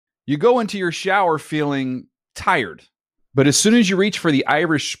You go into your shower feeling tired, but as soon as you reach for the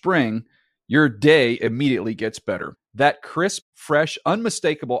Irish Spring, your day immediately gets better. That crisp, fresh,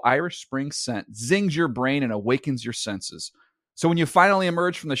 unmistakable Irish Spring scent zings your brain and awakens your senses. So when you finally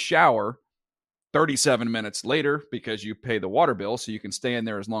emerge from the shower 37 minutes later, because you pay the water bill so you can stay in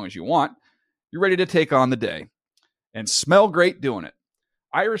there as long as you want, you're ready to take on the day and smell great doing it.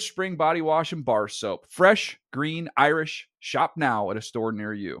 Irish Spring Body Wash and Bar Soap. Fresh, green, Irish. Shop now at a store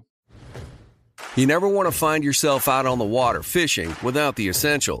near you. You never want to find yourself out on the water fishing without the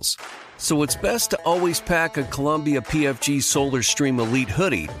essentials. So it's best to always pack a Columbia PFG Solar Stream Elite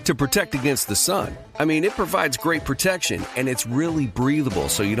hoodie to protect against the sun. I mean, it provides great protection and it's really breathable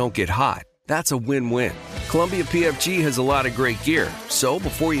so you don't get hot. That's a win-win. Columbia PFG has a lot of great gear. So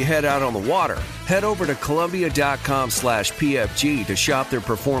before you head out on the water, head over to Columbia.com/PFG to shop their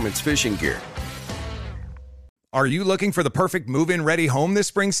performance fishing gear. Are you looking for the perfect move-in ready home this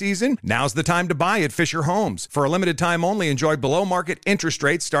spring season? Now's the time to buy at Fisher Homes. For a limited time only, enjoy below-market interest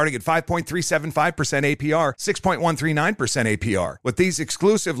rates starting at 5.375% APR, 6.139% APR. With these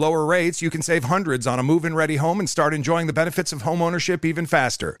exclusive lower rates, you can save hundreds on a move-in ready home and start enjoying the benefits of home ownership even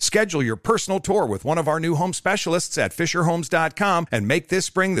faster. Schedule your personal tour with one of our new home specialists at FisherHomes.com and make this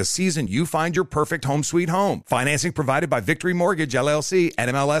spring the season you find your perfect home sweet home. Financing provided by Victory Mortgage, LLC,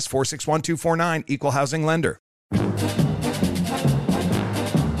 NMLS 461249, Equal Housing Lender. The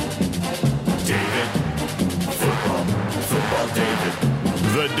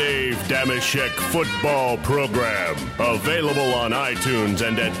Dave Dameshek Football Program. Available on iTunes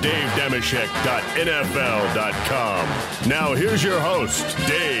and at davedameshek.nfl.com. Now here's your host,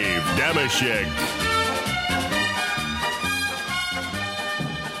 Dave Dameshek.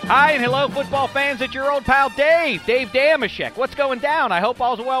 Hi and hello, football fans. It's your old pal Dave Dameshek. What's going down? I hope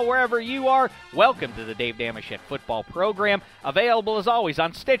all's well wherever you are. Welcome to the Dave Dameshek Football Program. Available as always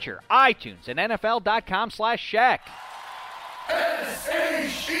on Stitcher, iTunes, and NFL.com/Shek.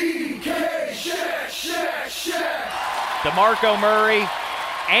 S-H-E-K, Shek. DeMarco Murray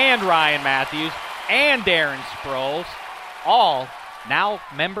and Ryan Matthews and Darren Sproles, all now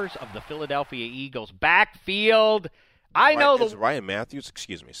members of the Philadelphia Eagles backfield. Is Ryan Matthews,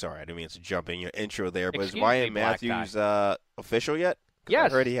 excuse me, sorry, I didn't mean to jump in your intro there, but is Ryan Matthews official yet? Yes.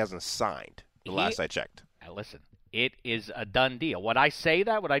 I heard he hasn't signed, last I checked. Listen, it is a done deal. Would I say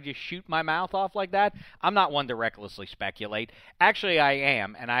that? Would I just shoot my mouth off like that? I'm not one to recklessly speculate. Actually, I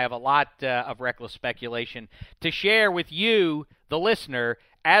am, and I have a lot of reckless speculation to share with you, the listener,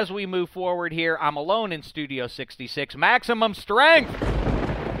 as we move forward here. I'm alone in Studio 66. Maximum strength!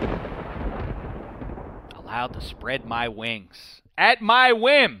 Allowed to spread my wings at my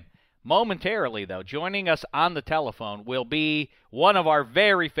whim. Momentarily, though, joining us on the telephone will be one of our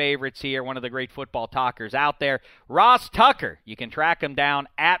very favorites here, one of the great football talkers out there, Ross Tucker. You can track him down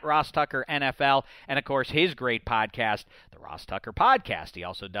at Ross Tucker NFL, and, of course, his great podcast, the Ross Tucker Podcast. He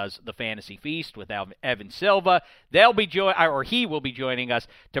also does the Fantasy Feast with Evan Silva. He will be joining us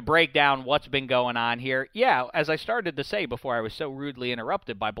to break down what's been going on here. Yeah, as I started to say before I was so rudely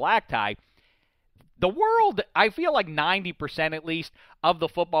interrupted by Black Tie, the world, I feel like 90% at least, of the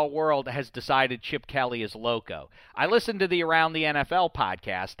football world has decided Chip Kelly is loco. I listened to the Around the NFL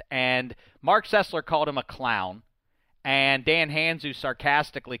podcast, and Mark Sessler called him a clown, and Dan Hanzu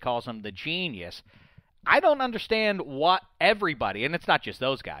sarcastically calls him the genius. I don't understand what everybody, and it's not just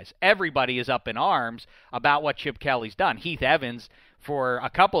those guys, everybody is up in arms about what Chip Kelly's done. Heath Evans, for a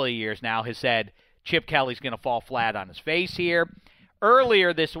couple of years now, has said Chip Kelly's going to fall flat on his face here.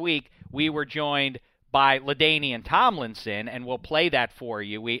 Earlier this week, we were joined by LaDainian Tomlinson, and we'll play that for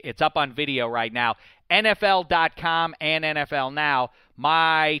you. It's up on video right now. NFL.com and NFL Now.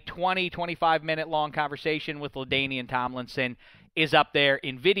 My 25-minute long conversation with LaDainian Tomlinson is up there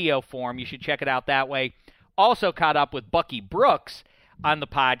in video form. You should check it out that way. Also caught up with Bucky Brooks on the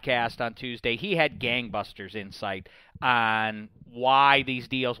podcast on Tuesday. He had gangbusters insight on why these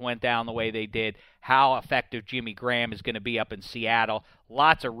deals went down the way they did, how effective Jimmy Graham is going to be up in Seattle.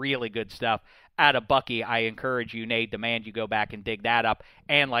 Lots of really good stuff out of Bucky. I encourage you, Nate, demand you go back and dig that up.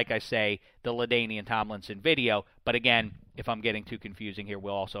 And like I say, the LaDainian Tomlinson video. But again, if I'm getting too confusing here,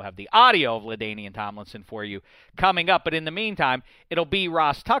 we'll also have the audio of LaDainian Tomlinson for you coming up. But in the meantime, it'll be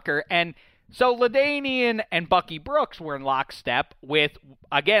Ross Tucker. And so LaDainian and Bucky Brooks were in lockstep with,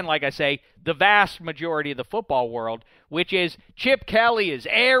 again, like I say, the vast majority of the football world, which is Chip Kelly is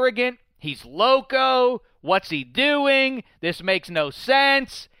arrogant. He's loco. What's he doing? This makes no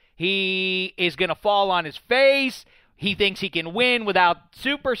sense. He is going to fall on his face. He thinks he can win without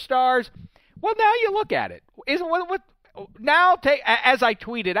superstars. Well, now you look at it. As I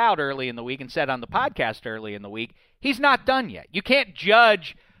tweeted out early in the week and said on the podcast early in the week, he's not done yet. You can't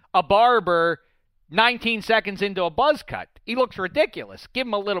judge a barber 19 seconds into a buzz cut. He looks ridiculous. Give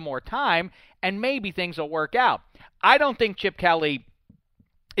him a little more time, and maybe things will work out. I don't think Chip Kelly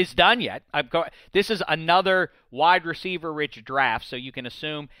is done yet. This is another wide receiver-rich draft, so you can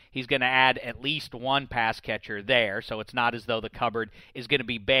assume he's going to add at least one pass catcher there, so it's not as though the cupboard is going to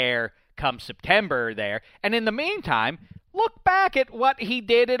be bare come September there. And in the meantime, look back at what he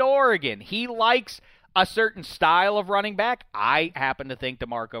did at Oregon. He likes a certain style of running back. I happen to think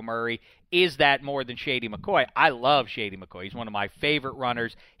DeMarco Murray is that more than Shady McCoy. I love Shady McCoy. He's one of my favorite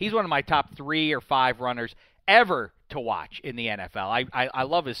runners. He's one of my top 3 or 5 runners ever to watch in the NFL. I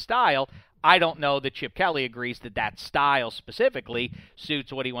love his style. I don't know that Chip Kelly agrees that that style specifically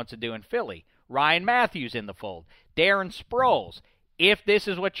suits what he wants to do in Philly. Ryan Matthews in the fold. Darren Sproles. If this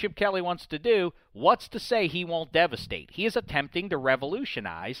is what Chip Kelly wants to do, what's to say he won't devastate? He is attempting to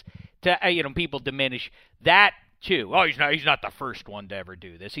revolutionize. People diminish that too. Oh, he's not the first one to ever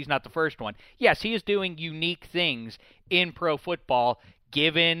do this. He's not the first one. Yes, he is doing unique things in pro football,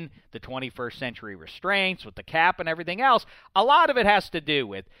 given the 21st century restraints with the cap and everything else. A lot of it has to do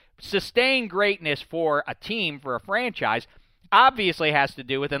with sustained greatness for a team, for a franchise. Obviously has to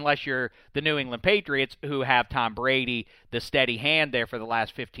do with, unless you're the New England Patriots, who have Tom Brady, the steady hand there for the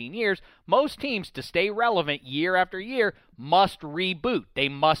last 15 years, most teams, to stay relevant year after year, must reboot. They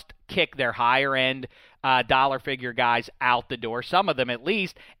must kick their higher-end dollar figure guys out the door, some of them at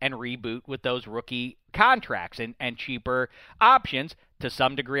least, and reboot with those rookie contracts and cheaper options. To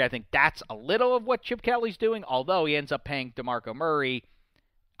some degree, I think that's a little of what Chip Kelly's doing, although he ends up paying DeMarco Murray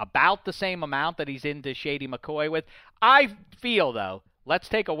about the same amount that he's into Shady McCoy with. I feel, though, let's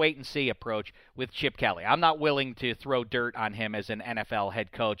take a wait-and-see approach with Chip Kelly. I'm not willing to throw dirt on him as an NFL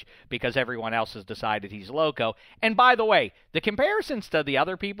head coach because everyone else has decided he's loco. And by the way, the comparisons to the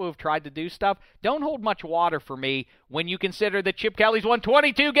other people who've tried to do stuff don't hold much water for me when you consider that Chip Kelly's won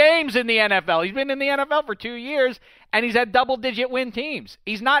 22 games in the NFL. He's been in the NFL for 2 years, and he's had double-digit win teams.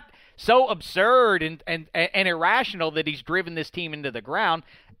 He's not so absurd and irrational that he's driven this team into the ground.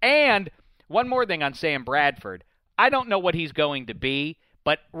 And one more thing on Sam Bradford. I don't know what he's going to be,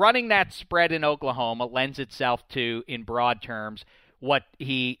 but running that spread in Oklahoma lends itself to, in broad terms, what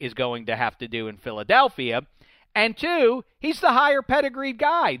he is going to have to do in Philadelphia. And 2, he's the higher pedigreed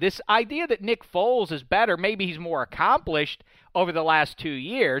guy. This idea that Nick Foles is better, maybe he's more accomplished over the last 2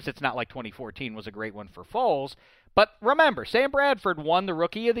 years. It's not like 2014 was a great one for Foles. But remember, Sam Bradford won the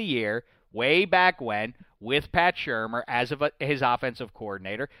Rookie of the Year way back when with Pat Shurmur as his offensive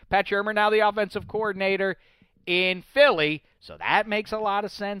coordinator. Pat Shurmur now the offensive coordinator in Philly, so that makes a lot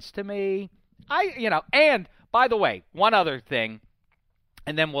of sense to me. And by the way, one other thing,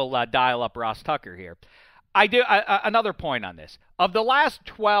 and then we'll dial up Ross Tucker here. Another point on this. Of the last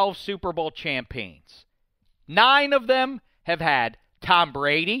 12 Super Bowl champions, 9 of them have had Tom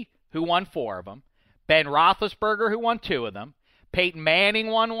Brady, who won 4 of them, Ben Roethlisberger, who won 2 of them, Peyton Manning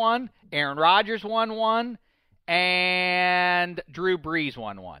won 1, Aaron Rodgers won 1, and Drew Brees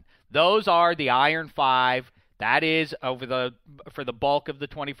won 1. Those are the Iron 5. That is for the bulk of the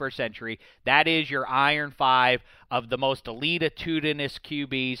 21st century. That is your Iron 5 of the most elititudinous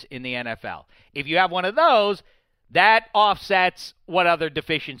QBs in the NFL. If you have one of those, that offsets what other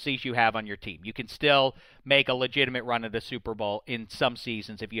deficiencies you have on your team. You can still make a legitimate run at the Super Bowl in some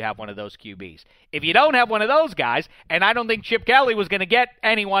seasons if you have one of those QBs. If you don't have one of those guys, and I don't think Chip Kelly was going to get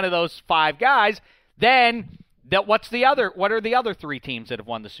any one of those 5 guys, then what are the other 3 teams that have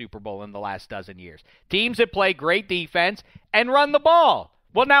won the Super Bowl in the last dozen years? Teams that play great defense and run the ball.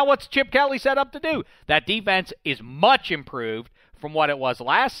 Well, now what's Chip Kelly set up to do? That defense is much improved from what it was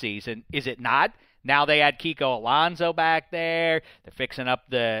last season, is it not? Now they had Kiko Alonso back there. They're fixing up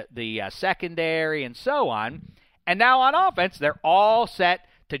the secondary and so on. And now on offense, they're all set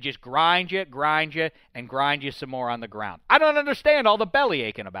to just grind you some more on the ground. I don't understand all the belly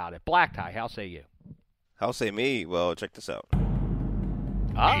aching about it. Black Tie, how say you? How say me? Well, check this out.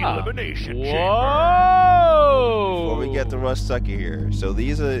 Elimination Chamber. Whoa! Before we get to Russ Tucker here. So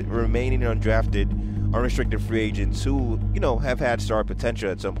these are remaining undrafted, unrestricted free agents who, have had star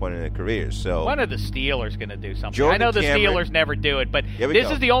potential at some point in their careers. So when are the Steelers going to do something? Jordan I know the Cameron, Steelers never do it, but this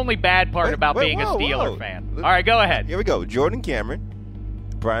is the only bad part about being a Steeler fan. All right, go ahead. Here we go. Jordan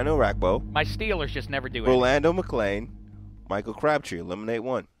Cameron, Brian Orakpo. My Steelers just never do it. Rolando McClain, Michael Crabtree. Eliminate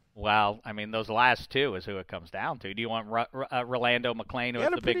one. Well, I mean, those last 2 is who it comes down to. Do you want Rolando McClain, who has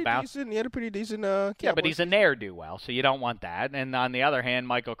the big bounce? He had a pretty decent yeah, but he's a ne'er-do-well, so you don't want that. And on the other hand,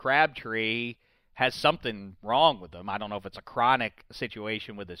 Michael Crabtree has something wrong with him. I don't know if it's a chronic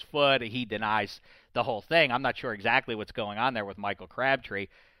situation with his foot. He denies the whole thing. I'm not sure exactly what's going on there with Michael Crabtree.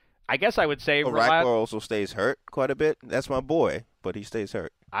 I guess I would say Arakpo also stays hurt quite a bit. That's my boy, but he stays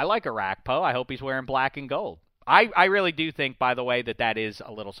hurt. I like Arakpo. I hope he's wearing black and gold. I really do think, by the way, that is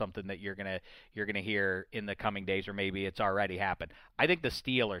a little something that you're gonna hear in the coming days, or maybe it's already happened. I think the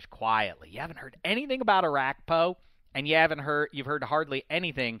Steelers quietly. You haven't heard anything about Arakpo, and you've heard hardly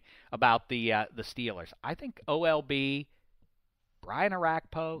anything about the Steelers. I think OLB, Brian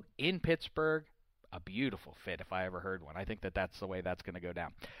Arakpo in Pittsburgh, a beautiful fit if I ever heard one. I think that's the way that's going to go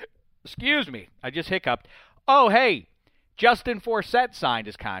down. Excuse me, I just hiccuped. Oh, hey. Justin Forsett signed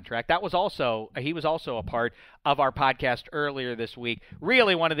his contract. He was also a part of our podcast earlier this week.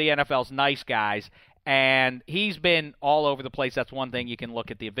 Really one of the NFL's nice guys, and he's been all over the place. That's one thing. You can look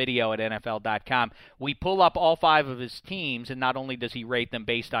at the video at NFL.com. We pull up all 5 of his teams, and not only does he rate them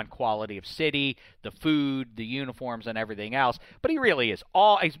based on quality of city, the food, the uniforms, and everything else, but he really is.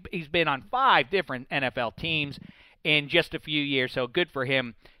 He's been on 5 different NFL teams in just a few years, so good for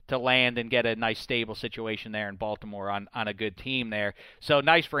him to land and get a nice stable situation there in Baltimore on a good team there. So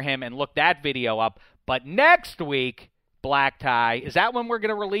nice for him, and look that video up. But next week, Black Tie, is that when we're going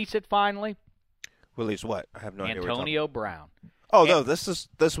to release it finally? Release what? I have no idea. Antonio Brown. Oh, no, this is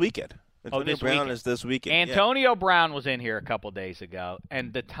this weekend. Antonio Brown is this weekend. Antonio Brown was in here a couple days ago,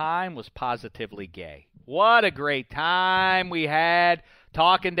 and the time was positively gay. What a great time we had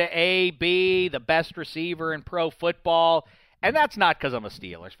talking to AB, the best receiver in pro football. And that's not because I'm a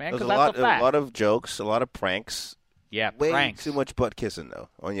Steelers fan, because that's a fact. A lot of jokes, a lot of pranks. Yeah, way pranks. Too much butt kissing, though,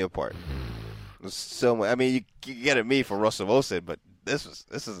 on your part. So much. I mean, you get at me for Russell Wilson, but this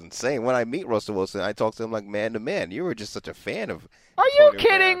is insane. When I meet Russell Wilson, I talk to him like man to man. You were just such a fan of. Are you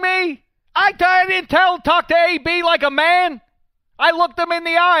kidding me? I didn't talk to AB like a man. I looked him in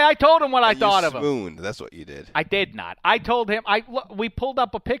the eye. I told him what I thought of him. Swooned. That's what you did. I did not. I told him. We pulled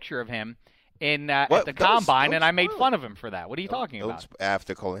up a picture of him at the combine, and I made fun of him for that. What are you talking about?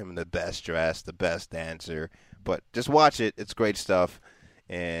 After calling him the best dressed, the best dancer, but just watch it. It's great stuff,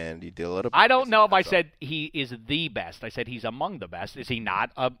 and you did a little. I don't know if I said he is the best. I said he's among the best. Is he not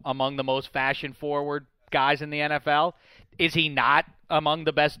among the most fashion-forward guys in the NFL? Is he not among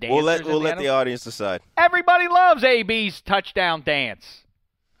the best dancers? We'll let the audience decide. Everybody loves AB's touchdown dance.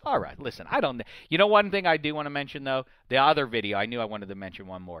 All right, listen, I don't. You know, one thing I do want to mention though, the other video. I knew I wanted to mention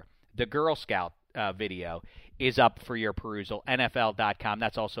one more. The Girl Scout video is up for your perusal, NFL.com.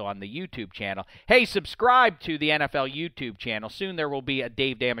 That's also on the YouTube channel. Hey, subscribe to the NFL YouTube channel. Soon there will be a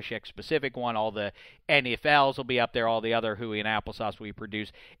Dave Dameshek-specific one. All the NFLs will be up there, all the other Huey and Applesauce we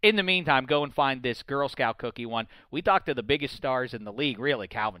produce. In the meantime, go and find this Girl Scout cookie one. We talked to the biggest stars in the league, really.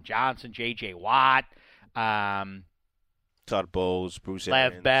 Calvin Johnson, J.J. Watt, Todd Bowles, Bruce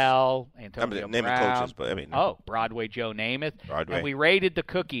Lev Arians. Bell, Antonio Name Brown. coaches, but Broadway Joe Namath. Broadway. And we rated the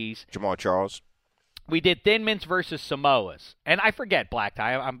cookies. Jamal Charles. We did Thin Mints versus Samoas. And I forget Black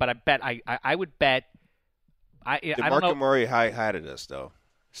Tie, but I would bet. I don't know. DeMarco Murray high-hatted us, though.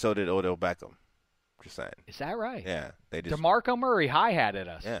 So did Odell Beckham. Just saying. Is that right? Yeah. DeMarco Murray high-hatted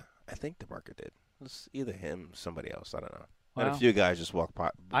us. Yeah, I think DeMarco did. It was either him or somebody else. I don't know. Well, and a few guys just walk by.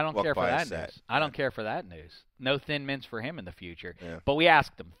 I don't care for that news. I don't care for that news. No Thin Mints for him in the future. Yeah. But we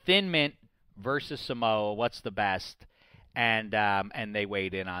asked them, Thin Mint versus Samoa, what's the best? And they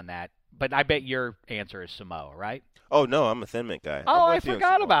weighed in on that. But I bet your answer is Samoa, right? Oh, no, I'm a Thin Mint guy. Oh, I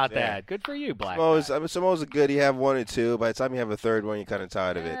forgot about that. Good for you, Black. Samoa's a good. You have one or two. By the time you have a third one, you're kind of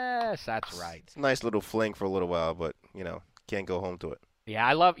tired of it. Yes, that's right. It's a nice little fling for a little while, but, can't go home to it. Yeah,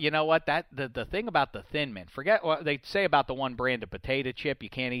 I love, you know what, the thing about the Thin Mint, forget what they say about the one brand of potato chip, you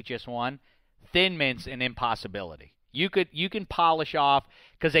can't eat just one. Thin Mint's an impossibility. You can polish off,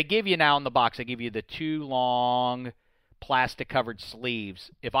 because they give you now in the box, they give you the 2 long plastic-covered sleeves.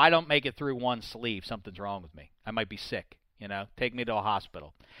 If I don't make it through one sleeve, something's wrong with me. I might be sick, take me to a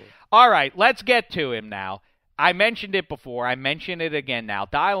hospital. Cool. All right, let's get to him now. I mentioned it before. I mention it again now.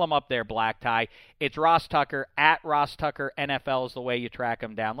 Dial him up there, Black Tie. It's Ross Tucker, at Ross Tucker NFL is the way you track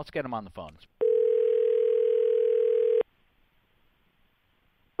him down. Let's get him on the phone.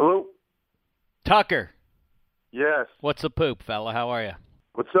 Hello? Tucker. Yes. What's the poop, fella? How are you?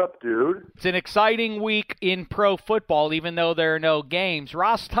 What's up, dude? It's an exciting week in pro football, even though there are no games.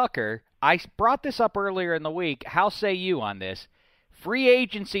 Ross Tucker, I brought this up earlier in the week. How say you on this? Free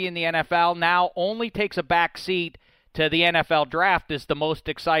agency in the NFL now only takes a back seat to the NFL draft as the most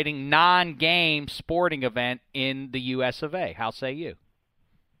exciting non-game sporting event in the US of A. How say you?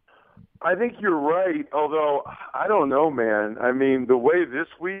 I think you're right, although I don't know, man. I mean, the way this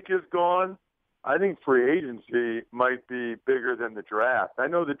week is gone, I think free agency might be bigger than the draft. I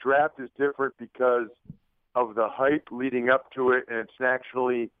know the draft is different because of the hype leading up to it, and it's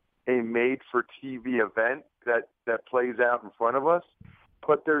actually a made-for-TV event that plays out in front of us.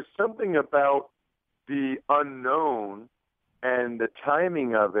 but there's something about the unknown and the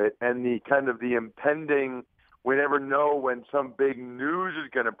timing of it and the kind of the impending, we never know when some big news is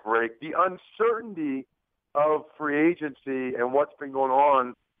going to break, the uncertainty of free agency and what's been going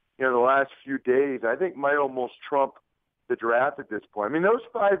on, the last few days, I think might almost trump the draft at this point. I mean, those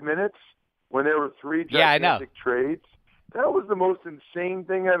 5 minutes when there were 3 gigantic trades, that was the most insane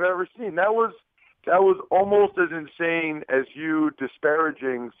thing I've ever seen. That was almost as insane as you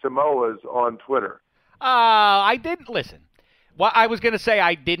disparaging Samoas on Twitter. I didn't listen. Well, I was going to say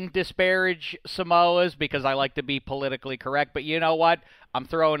I didn't disparage Samoas because I like to be politically correct, but you know what? I'm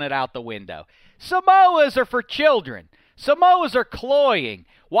throwing it out the window. Samoas are for children. Samoas are cloying.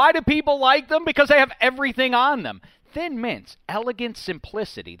 Why do people like them? Because they have everything on them. Thin mints, elegant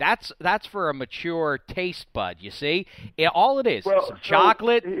simplicity. That's for a mature taste bud, you see? All it is, some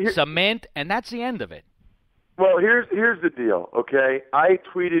chocolate, some mint, and that's the end of it. Well, here's the deal, okay? I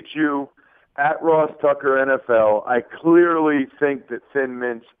tweeted you at Ross Tucker NFL. I clearly think that Thin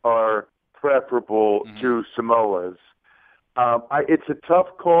Mints are preferable to Samoas. It's a tough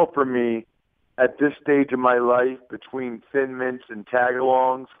call for me at this stage of my life between Thin Mints and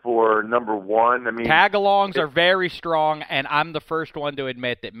Tagalongs for number one. I mean, Tagalongs are very strong, and I'm the first one to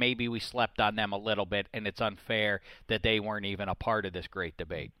admit that maybe we slept on them a little bit, and it's unfair that they weren't even a part of this great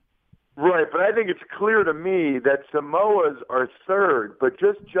debate. Right, but I think it's clear to me that Samoas are third, but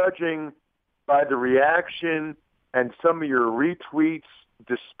just judging by the reaction and some of your retweets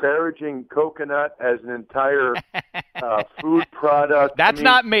disparaging coconut as an entire food product. That's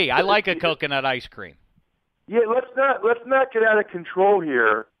not me. I like a coconut ice cream. Yeah, let's not get out of control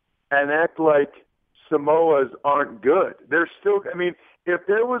here and act like Samoas aren't good. They're still. I mean, if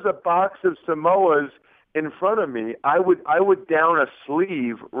there was a box of Samoas in front of me, I would down a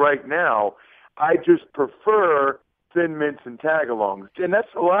sleeve right now. I just prefer Thin Mints and Tagalongs, and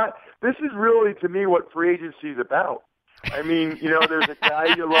that's a lot. This is really, to me, what free agency is about. I mean, there's a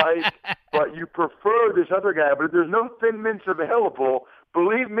guy you like, but you prefer this other guy. But if there's no Thin Mints available,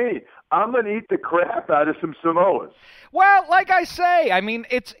 believe me, I'm going to eat the crap out of some Samoas. Well, like I say, I mean,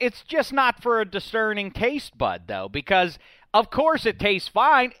 it's just not for a discerning taste bud, though, because, of course, it tastes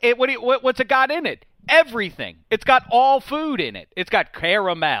fine. What's it got in it? Everything. It's got all food in it. It's got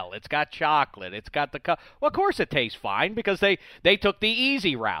caramel. It's got chocolate. It's got well, of course it tastes fine because they took the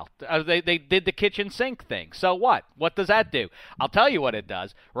easy route. They did the kitchen sink thing. So what? What does that do? I'll tell you what it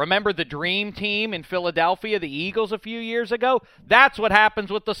does. Remember the Dream Team in Philadelphia, the Eagles a few years ago? That's what happens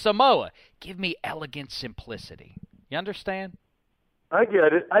with the Samoa. Give me elegant simplicity. You understand? I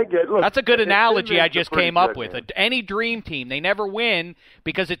get it. Look, that's a good analogy I just came up with. Any dream team, they never win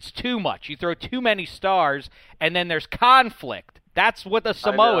because it's too much. You throw too many stars, and then there's conflict. That's what the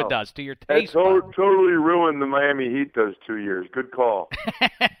Samoa does to your taste bud. Totally ruined the Miami Heat those 2 years. Good call.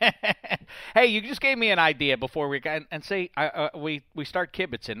 Hey, you just gave me an idea before we start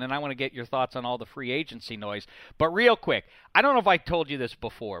kibitzing, and I want to get your thoughts on all the free agency noise. But real quick, I don't know if I told you this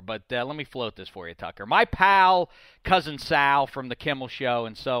before, but let me float this for you, Tucker. My pal, Cousin Sal from the Kimmel Show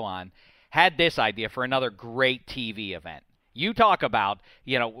and so on, had this idea for another great TV event. You talk about,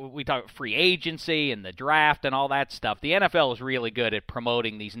 we talk free agency and the draft and all that stuff. The NFL is really good at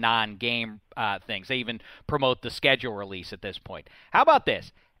promoting these non-game things. They even promote the schedule release at this point. How about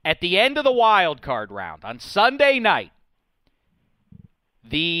this? At the end of the wild card round on Sunday night,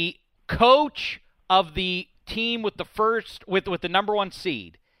 the coach of the team with the number one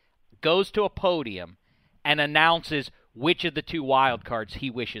seed goes to a podium and announces which of the two wild cards he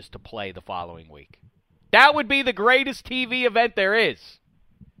wishes to play the following week. That would be the greatest TV event there is.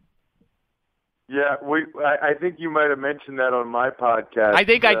 Yeah, I think you might have mentioned that on my podcast. I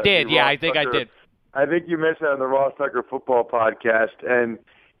think I did. Yeah, I think I did. I think you mentioned that on the Ross Tucker Football podcast, and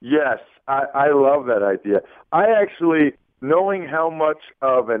yes, I love that idea. I actually, knowing how much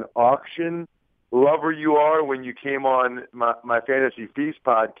of an auction lover you are when you came on my Fantasy Feast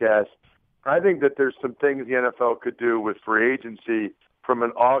podcast, I think that there's some things the NFL could do with free agency from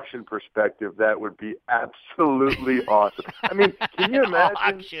an auction perspective that would be absolutely awesome. I mean, can you imagine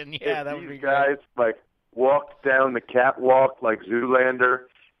auction? Yeah, that would be guys great. Walked down the catwalk like Zoolander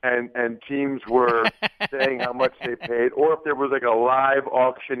and teams were saying how much they paid, or if there was a live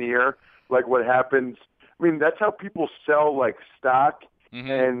auctioneer, like what happens. I mean, that's how people sell stock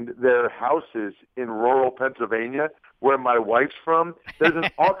and their houses in rural Pennsylvania, where my wife's from. There's an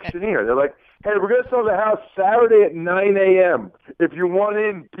auctioneer. They're like, hey, we're going to sell the house Saturday at 9 a.m. If you want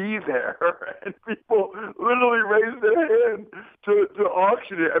in, be there. And people literally raise their hand to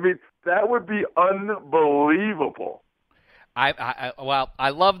auction it. I mean, that would be unbelievable. I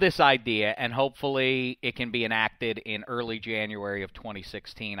love this idea, and hopefully it can be enacted in early January of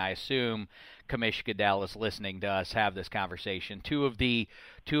 2016. I assume Commish Goodell is listening to us have this conversation. Two of the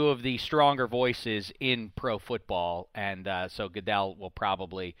stronger voices in pro football, and so Goodell will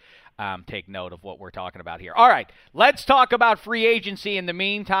probably take note of what we're talking about here. All right, let's talk about free agency in the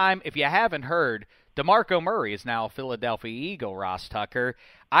meantime. If you haven't heard, DeMarco Murray is now a Philadelphia Eagle, Ross Tucker.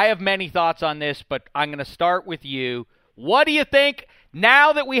 I have many thoughts on this, but I'm going to start with you. What do you think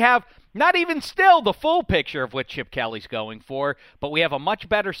now that we have not even still the full picture of what Chip Kelly's going for, but we have a much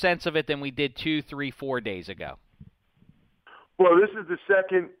better sense of it than we did 2, 3, 4 days ago? Well, this is the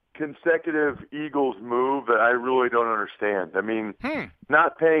second consecutive Eagles move that I really don't understand. I mean,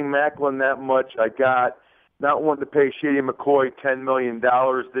 not paying Macklin that much, I got. Not wanting to pay Shady McCoy $10 million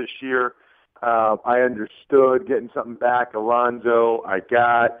this year, I understood. Getting something back, Alonzo, I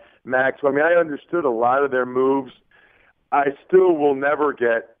got. Max, I mean, I understood a lot of their moves. I still will never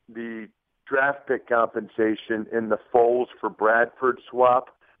get the draft pick compensation in the Foles for Bradford swap.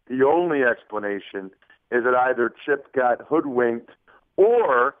 The only explanation is that either Chip got hoodwinked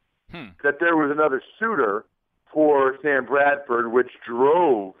or that there was another suitor for Sam Bradford, which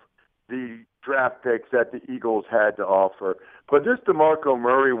drove the draft picks that the Eagles had to offer. But this DeMarco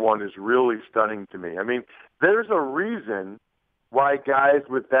Murray one is really stunning to me. I mean, there's a reason why guys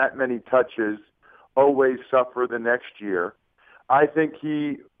with that many touches always suffer the next year. I think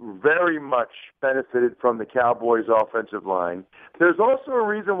he very much benefited from the Cowboys' offensive line. There's also a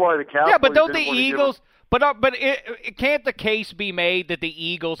reason why the Cowboys. Yeah, but don't the Eagles? But can't the case be made that the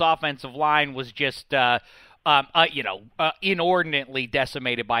Eagles' offensive line was just inordinately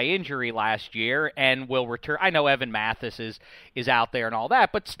decimated by injury last year and will return? I know Evan Mathis is out there and all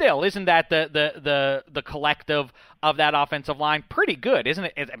that, but still, isn't that the collective of that offensive line pretty good, isn't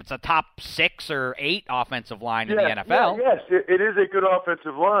it? It's a top 6 or 8 offensive line in the NFL. Yes, it is a good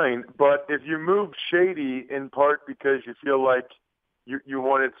offensive line, but if you moved Shady in part because you feel like you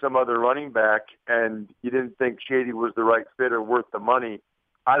wanted some other running back and you didn't think Shady was the right fit or worth the money,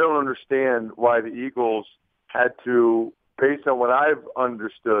 I don't understand why the Eagles had to, based on what I've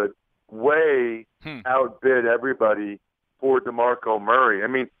understood, way outbid everybody for DeMarco Murray. I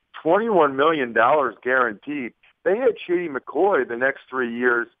mean, $21 million guaranteed. They had Shady McCoy the next 3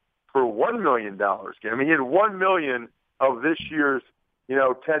 years for $1 million. I mean, he had $1 million of this year's,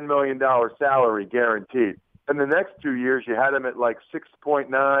 $10 million salary guaranteed. And the next 2 years, you had him at like 6.9,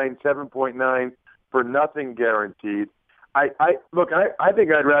 7.9 for nothing guaranteed. I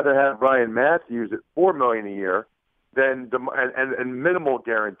think I'd rather have Ryan Matthews at $4 million a year than and minimal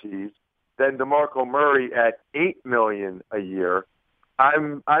guarantees than DeMarco Murray at $8 million a year.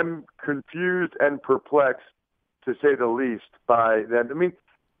 I'm confused and perplexed, to say the least, by them. I mean,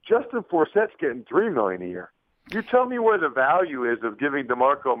 Justin Forsette's getting $3 million a year. You tell me where the value is of giving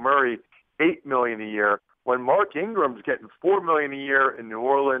DeMarco Murray $8 million a year when Mark Ingram's getting $4 million a year in New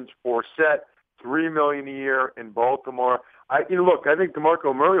Orleans, Forsett $3 million a year in Baltimore. I think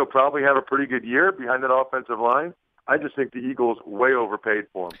DeMarco Murray will probably have a pretty good year behind that offensive line. I just think the Eagles way overpaid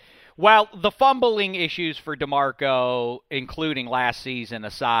for him. Well, the fumbling issues for DeMarco, including last season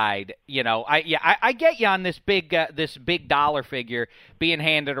aside, I get you on this big dollar figure being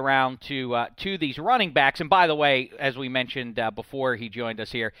handed around to these running backs. And by the way, as we mentioned before he joined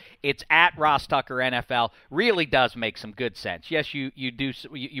us here, it's at Ross Tucker NFL. Really does make some good sense. Yes,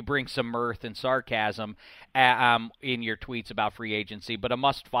 you bring some mirth and sarcasm in your tweets about free agency, but a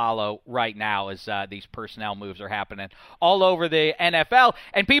must follow right now as these personnel moves are happening all over the NFL,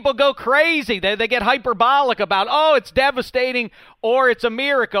 and people go crazy. They get hyperbolic about, it's devastating or it's a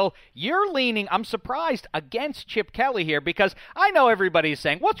miracle. You're leaning, I'm surprised, against Chip Kelly here, because I know everybody's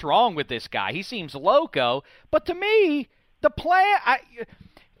saying, what's wrong with this guy? He seems loco. But to me, the plan...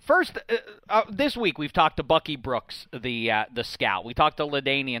 First, this week we've talked to Bucky Brooks, the scout. We talked to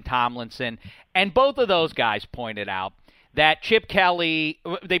LaDainian Tomlinson, and both of those guys pointed out that Chip Kelly,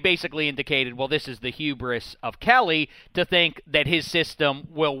 they basically indicated, well, this is the hubris of Kelly to think that his system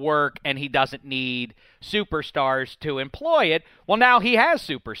will work and he doesn't need superstars to employ it. Well, now he has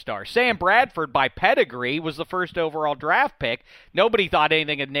superstars. Sam Bradford, by pedigree, was the first overall draft pick. Nobody thought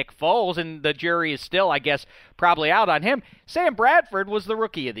anything of Nick Foles, and the jury is still, I guess, probably out on him. Sam Bradford was the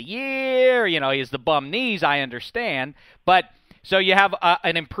rookie of the year. He has the bum knees, I understand. But so you have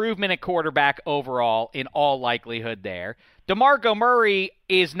an improvement at quarterback overall in all likelihood there. DeMarco Murray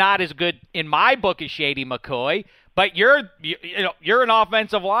is not as good in my book as Shady McCoy, but you're an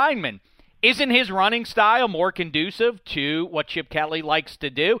offensive lineman. Isn't his running style more conducive to what Chip Kelly likes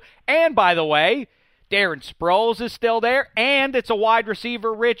to do? And by the way, Darren Sproles is still there, and it's a wide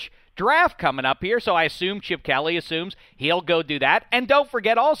receiver-rich draft coming up here, so I assume Chip Kelly assumes he'll go do that. And don't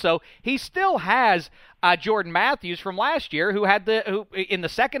forget also, he still has Jordan Matthews from last year who in the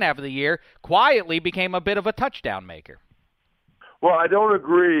second half of the year quietly became a bit of a touchdown maker. Well, I don't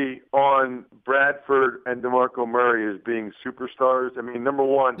agree on Bradford and DeMarco Murray as being superstars. I mean, number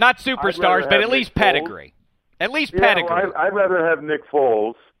one, not superstars, but at least pedigree. At least pedigree. Well, I'd rather have Nick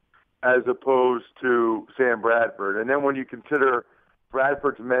Foles as opposed to Sam Bradford. And then when you consider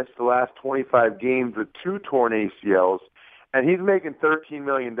Bradford's missed the last 25 games with 2 torn ACLs, and he's making $13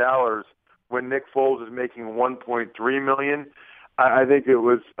 million when Nick Foles is making $1.3 million, I think it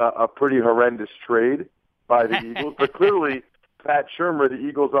was a pretty horrendous trade by the Eagles. But clearly, Pat Shurmur, the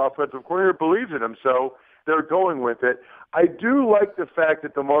Eagles' offensive coordinator, believes in him, so they're going with it. I do like the fact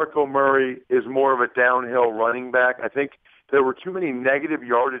that DeMarco Murray is more of a downhill running back. I think there were too many negative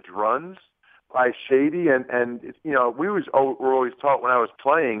yardage runs by Shady, and you know, we were always taught when I was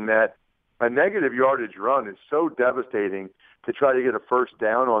playing that a negative yardage run is so devastating to try to get a first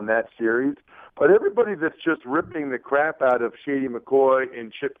down on that series. But everybody that's just ripping the crap out of Shady McCoy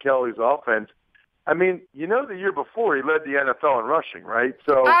and Chip Kelly's offense, I mean, you know, the year before he led the NFL in rushing, right?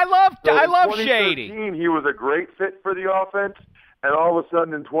 So I love Shady. He was a great fit for the offense, and all of a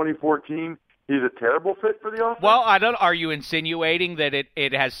sudden in 2014, he's a terrible fit for the offense. Well, are you insinuating that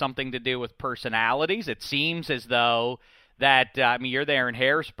it has something to do with personalities? It seems as though that you're there in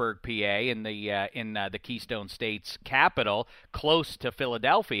Harrisburg, PA, in the Keystone State's capital, close to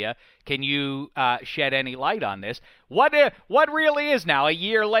Philadelphia. Can you shed any light on this? What really is now, a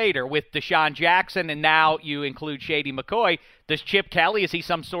year later, with Deshaun Jackson, and now you include Shady McCoy? Does Chip Kelly, is he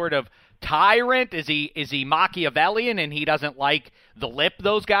some sort of tyrant? Is he Machiavellian and he doesn't like the lip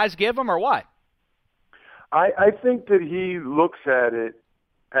those guys give him, or what? I think that he looks at it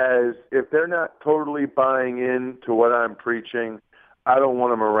as, if they're not totally buying into what I'm preaching, I don't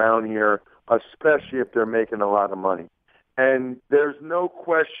want them around here, especially if they're making a lot of money. And there's no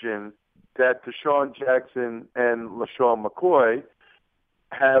question that Deshaun Jackson and LaShawn McCoy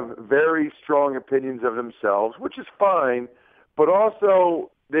have very strong opinions of themselves, which is fine, but also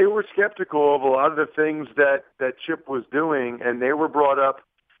they were skeptical of a lot of the things that Chip was doing, and they were brought up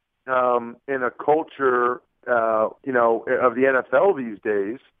in a culture, of the NFL these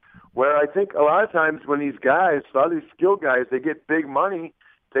days, where I think a lot of times when these guys, a lot of these skilled guys, they get big money,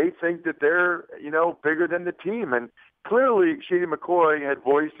 they think that they're, bigger than the team. And clearly, Shady McCoy had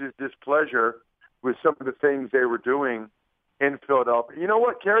voiced his displeasure with some of the things they were doing in Philadelphia. You know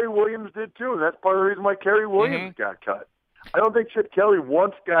what? Kerry Williams did too, and that's part of the reason why Kerry Williams got cut. I don't think Chip Kelly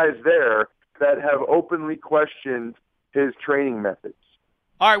wants guys there that have openly questioned his training methods.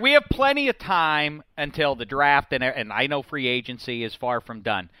 All right, we have plenty of time until the draft, and I know free agency is far from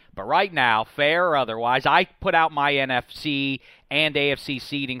done. But right now, fair or otherwise, I put out my NFC and AFC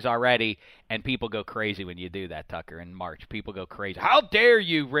seedings already, and people go crazy when you do that, Tucker, in March. People go crazy. How dare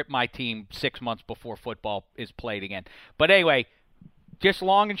you rip my team 6 months before football is played again? But anyway, just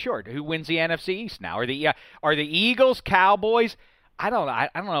long and short, who wins the NFC East now? Are the Eagles, Cowboys? I don't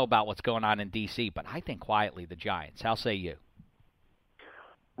know about what's going on in D.C., but I think quietly the Giants. How say you?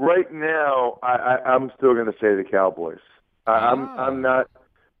 Right now, I'm still going to say the Cowboys. I'm not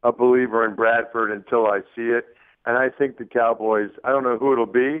a believer in Bradford until I see it, and I think the Cowboys, I don't know who it'll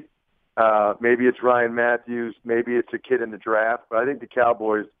be. Maybe it's Ryan Matthews, maybe it's a kid in the draft, but I think the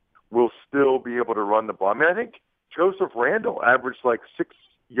Cowboys will still be able to run the ball. I mean, I think Joseph Randle averaged like 6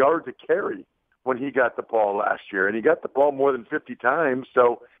 yards a carry when he got the ball last year, and he got the ball more than 50 times,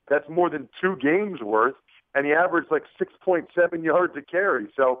 so that's more than 2 games worth. And he averaged like 6.7 yards a carry.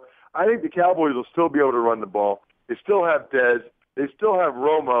 So I think the Cowboys will still be able to run the ball. They still have Dez. They still have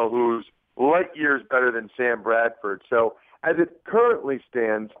Romo, who's light years better than Sam Bradford. So as it currently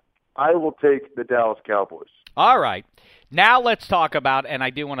stands, I will take the Dallas Cowboys. All right. Now let's talk about, and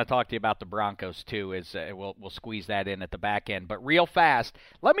I do want to talk to you about the Broncos too, we'll squeeze that in at the back end. But real fast,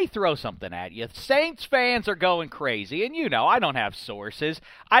 let me throw something at you. Saints fans are going crazy, and I don't have sources.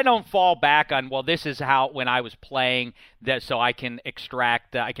 I don't fall back on, well, this is how, when I was playing, that so I can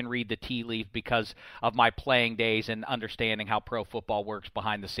extract, I can read the tea leaf because of my playing days and understanding how pro football works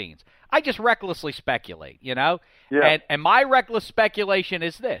behind the scenes. I just recklessly speculate, Yeah. And my reckless speculation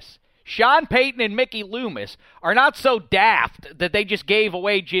is this. Sean Payton and Mickey Loomis are not so daft that they just gave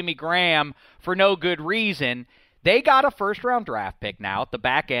away Jimmy Graham for no good reason. They got a first-round draft pick now at the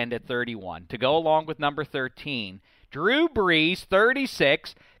back end at 31 to go along with number 13. Drew Brees,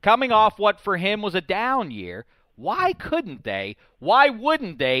 36, coming off what for him was a down year. Why couldn't they? Why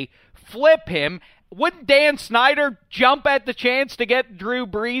wouldn't they flip him wouldn't Dan Snyder jump at the chance to get Drew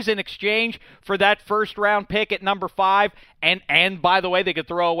Brees in exchange for that first-round pick at number 5? And by the way, they could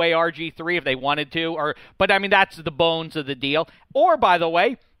throw away RG3 if they wanted to. But, I mean, that's the bones of the deal. Or, by the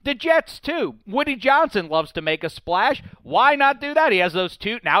way, the Jets, too. Woody Johnson loves to make a splash. Why not do that? He has those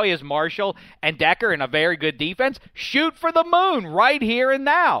two. Now he has Marshall and Decker and a very good defense. Shoot for the moon right here and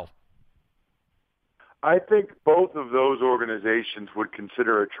now. I think both of those organizations would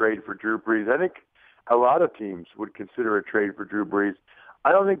consider a trade for Drew Brees. I think a lot of teams would consider a trade for Drew Brees.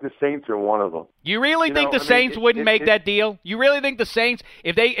 I don't think the Saints are one of them. You really think the Saints wouldn't make that deal? You really think the Saints,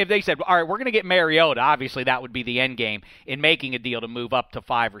 if they said, all right, we're going to get Mariota, obviously that would be the end game in making a deal to move up to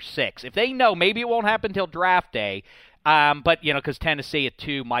 5 or 6. If they know, maybe it won't happen until draft day, but because Tennessee at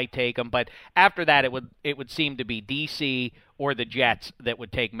 2 might take them. But after that, it would seem to be DC or the Jets that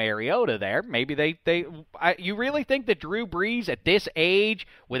would take Mariota there. Maybe you really think that Drew Brees at this age,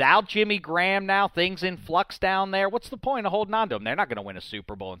 without Jimmy Graham now, things in flux down there, what's the point of holding on to him? They're not going to win a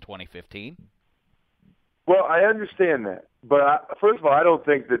Super Bowl in 2015. Well, I understand that. But first of all, I don't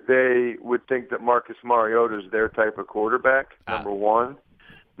think that they would think that Marcus Mariota is their type of quarterback, number one.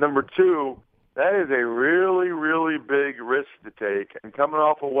 Number two, that is a really, really big risk to take. And coming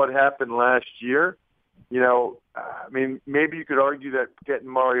off of what happened last year, I mean, maybe you could argue that getting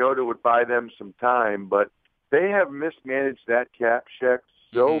Mariota would buy them some time, but they have mismanaged that cap check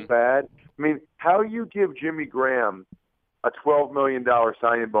so bad. I mean, how you give Jimmy Graham a $12 million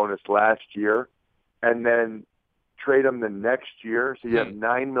signing bonus last year and then trade him the next year so you have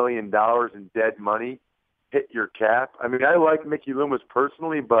 $9 million in dead money hit your cap? I mean, I like Mickey Loomis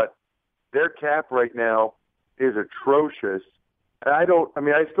personally, but their cap right now is atrocious. And I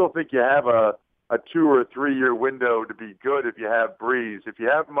still think you have a 2 or 3 year window to be good if you have Brees. If you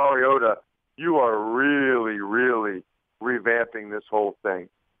have Mariota, you are really, really revamping this whole thing.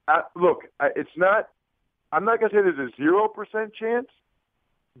 I'm not going to say there's a 0% chance,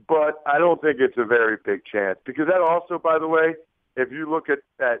 but I don't think it's a very big chance. Because that also, by the way, if you look at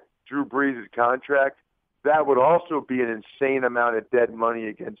Drew Brees' contract, that would also be an insane amount of dead money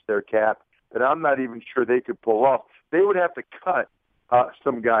against their cap that I'm not even sure they could pull off. They would have to cut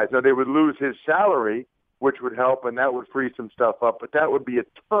some guys. Now, they would lose his salary, which would help, and that would free some stuff up, but that would be a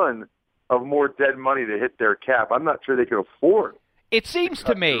ton of more dead money to hit their cap. I'm not sure they could afford. It seems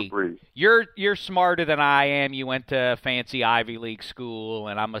to me you're smarter than I am. You went to fancy Ivy League school,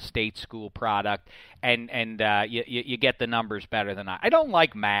 and I'm a state school product, and you get the numbers better than I. I don't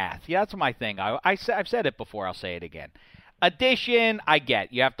like math. Yeah, that's my thing. I've said it before. I'll say it again. Addition, I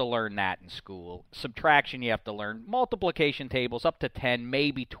get. You have to learn that in school. Subtraction, you have to learn. Multiplication tables, up to 10,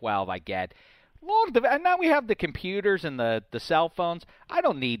 maybe 12, I get. And now we have the computers and the cell phones. I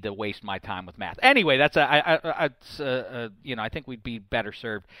don't need to waste my time with math. Anyway, that's I think we'd be better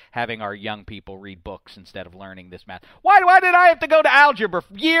served having our young people read books instead of learning this math. Why did I have to go to algebra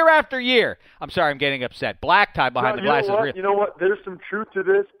year after year? I'm sorry, I'm getting upset. Black tie behind the glasses. You know what? There's some truth to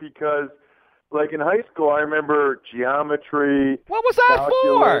this because, like in high school, I remember geometry. What was that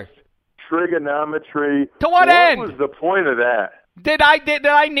calculus, for? Trigonometry. To what end? What was the point of that? Did I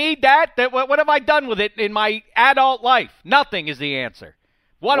need that? What have I done with it in my adult life? Nothing is the answer.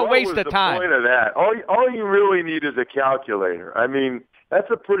 What a waste of time. What was the point of that? All you really need is a calculator. I mean,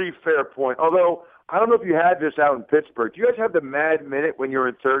 that's a pretty fair point. Although, I don't know if you had this out in Pittsburgh. Do you guys have the Mad Minute when you were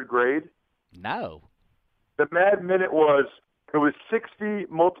in third grade? No. The Mad Minute was 60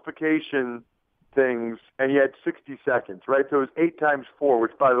 multiplication things, and you had 60 seconds, right? So it was 8 times 4,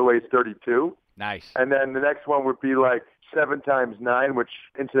 which, by the way, is 32. Nice. And then the next one would be like 7 times 9, which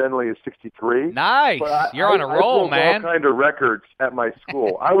incidentally is 63. Nice. You're on a roll, man. I broke all kind of records at my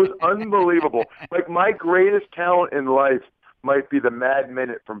school. I was unbelievable. Like, my greatest talent in life might be the Mad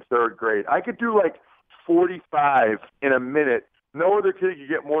Minute from third grade. I could do like 45 in a minute. No other kid could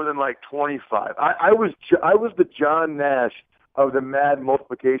get more than like 25. I was the John Nash of the Mad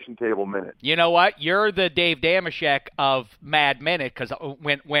Multiplication Table Minute. You know what? You're the Dave Damashek of Mad Minute, because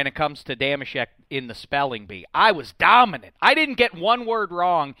when it comes to Damashek in the spelling bee, I was dominant. I didn't get one word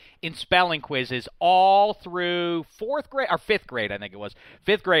wrong in spelling quizzes all through 4th grade, or 5th grade, I think it was.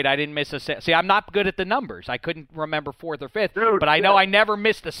 5th grade, I didn't miss a See, I'm not good at the numbers. I couldn't remember 4th or 5th, Dude, but I know I never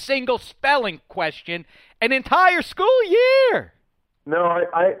missed a single spelling question an entire school year. No,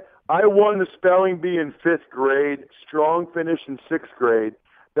 I won the spelling bee in 5th grade, strong finish in 6th grade.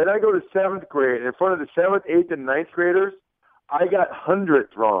 Then I go to 7th grade. In front of the 7th, 8th, and 9th graders, I got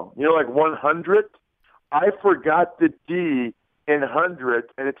hundredth wrong. You know, like 100th? I forgot the D in hundreds,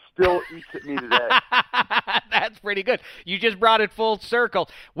 and it still eats at me today. That's pretty good. You just brought it full circle.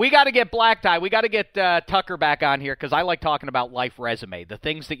 We got to get Black Tie. We got to get Tucker back on here because I like talking about life resume, the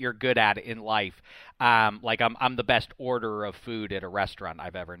things that you're good at in life. Like I'm the best orderer of food at a restaurant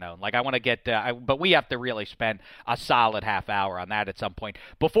I've ever known. Like I want to get, but we have to really spend a solid half hour on that at some point.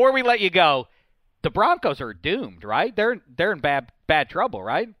 Before we let you go, the Broncos are doomed, right? They're in bad trouble,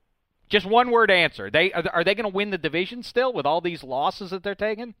 right? Just one word answer. Are they going to win the division still with all these losses that they're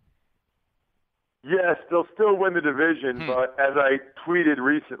taking? Yes, they'll still win the division, but as I tweeted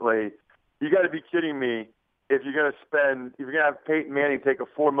recently, you got to be kidding me if you're going to have Peyton Manning take a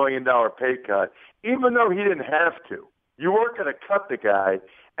 $4 million pay cut, even though he didn't have to. You weren't going to cut the guy,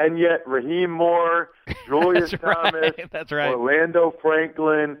 and yet Raheem Moore, Julius Thomas, That's right. Orlando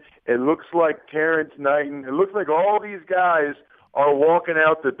Franklin, it looks like Terrence Knighton, it looks like all these guys are walking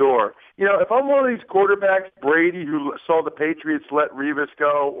out the door. You know, if I'm one of these quarterbacks, Brady, who saw the Patriots let Revis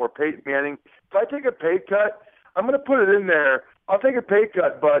go, or Peyton Manning, if I take a pay cut, I'm going to put it in there. I'll take a pay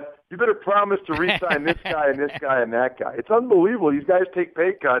cut, but you better promise to re-sign this guy and this guy and that guy. It's unbelievable. These guys take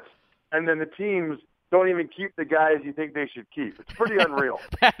pay cuts, and then the teams don't even keep the guys you think they should keep. It's pretty unreal.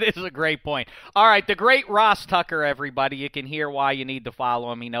 That is a great point. All right, the great Ross Tucker, everybody. You can hear why you need to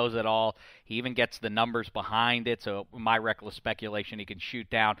follow him. He knows it all. He even gets the numbers behind it, so my reckless speculation he can shoot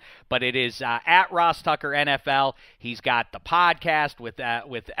down. But it is at Ross Tucker NFL. He's got the podcast with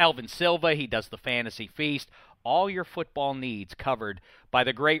Elvin Silva. He does the Fantasy Feast. All your football needs covered by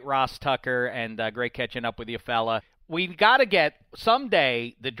the great Ross Tucker, and great catching up with you, fella. We've got to get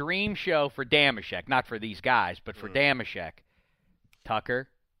someday the dream show for Damashek, not for these guys, but for Damashek. Tucker,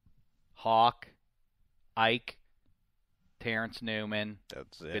 Hawk, Ike, Terrence Newman.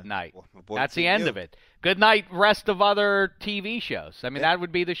 Good night. That's the end of it. Good night, rest of other TV shows. I mean, that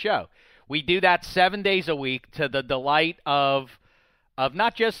would be the show. We do that 7 days a week to the delight of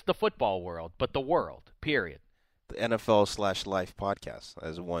not just the football world, but the world, period. The NFL/Life podcast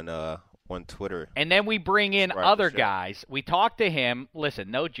as one Twitter. And then we bring in other guys. We talk to him.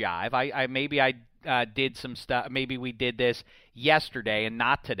 Listen, no jive. I did some stuff. Maybe we did this yesterday and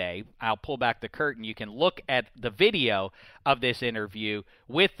not today. I'll pull back the curtain. You can look at the video of this interview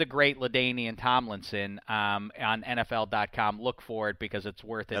with the great LaDainian Tomlinson on NFL.com. Look for it because it's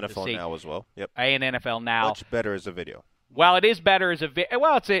worth it to see. NFL Now as well. Yep. And NFL Now. Much better as a video. Well, it is better as a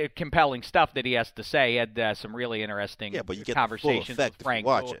well, it's compelling stuff that he has to say. He had some really interesting but you get conversations the full effect with Frank. if you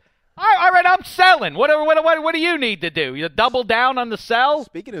watch it. All right, I'm selling. What do you need to do? You double down on the sell?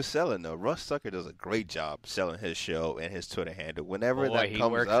 Speaking of selling, though, Russ Tucker does a great job selling his show and his Twitter handle. Whenever that comes up,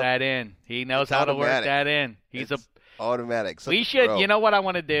 he works that in. He knows how to work that in. It's automatic. We should. You know what I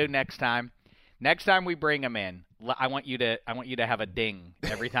want to do next time? Next time we bring him in, I want you to have a ding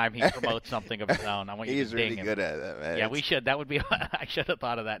every time he promotes something of his own. I want you to ding him. He's really good at that, man. Yeah, we should. That would be. I should have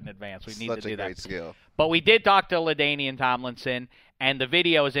thought of that in advance. We need to do that. Such a great skill. But we did talk to LaDainian Tomlinson, and the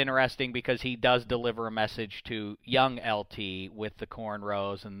video is interesting because he does deliver a message to young LT with the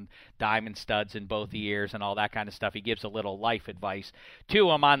cornrows and diamond studs in both ears and all that kind of stuff. He gives a little life advice to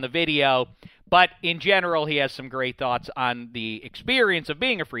him on the video. But in general, he has some great thoughts on the experience of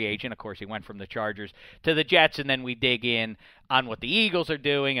being a free agent. Of course, he went from the Chargers to the Jets, and then we dig in on what the Eagles are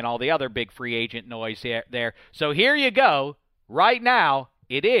doing and all the other big free agent noise there. So here you go. Right now,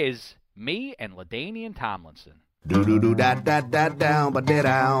 it is me and LaDainian Tomlinson.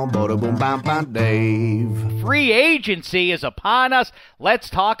 Free agency is upon us. Let's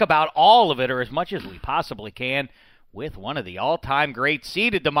talk about all of it, or as much as we possibly can, with one of the all-time greats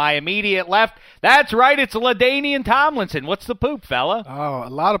seated to my immediate left. That's right, it's LaDainian Tomlinson. What's the poop, fella? Oh,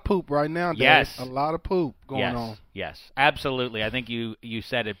 a lot of poop right now, Dave. Yes. A lot of poop going on. Yes, absolutely. I think you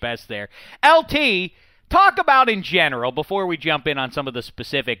said it best there. LT, talk about in general, before we jump in on some of the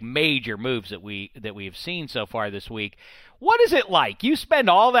specific major moves that we've seen so far this week. What is it like? You spend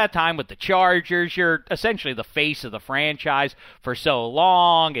all that time with the Chargers. You're essentially the face of the franchise for so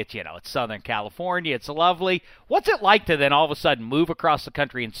long. It's Southern California. It's lovely. What's it like to then all of a sudden move across the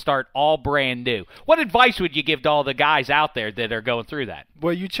country and start all brand new? What advice would you give to all the guys out there that are going through that?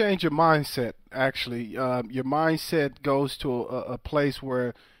 Well, you change your mindset, actually. Your mindset goes to a place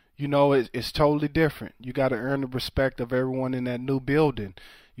where it's totally different. You got to earn the respect of everyone in that new building.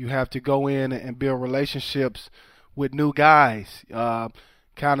 You have to go in and build relationships with new guys,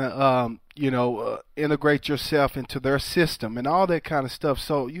 integrate yourself into their system and all that kind of stuff.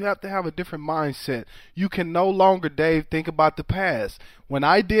 So you have to have a different mindset. You can no longer, Dave, think about the past. When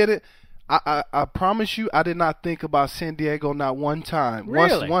I did it, I promise you, I did not think about San Diego not one time.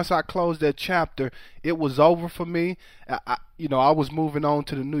 Really? Once I closed that chapter, it was over for me. I was moving on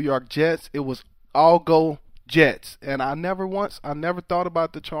to the New York Jets. It was all go Jets, and I never thought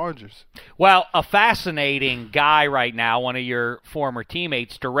about the Chargers. Well, a fascinating guy right now, one of your former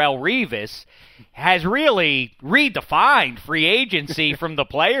teammates, Darrelle Revis, has really redefined free agency from the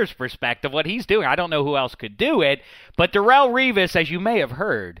player's perspective, what he's doing. I don't know who else could do it, but Darrelle Revis, as you may have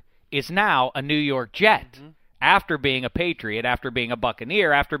heard, is now a New York Jet. After being a Patriot, after being a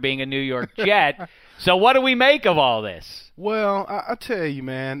Buccaneer, after being a New York Jet. So what do we make of all this? Well, I tell you,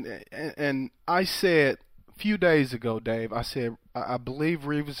 man, and I said a few days ago, Dave, I said I believe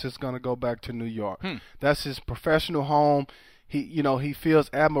Revis is going to go back to New York. That's his professional home. He feels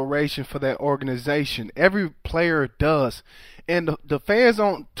admiration for that organization. Every player does. And the fans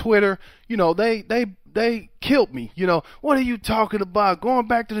on Twitter, they killed me. What are you talking about? Going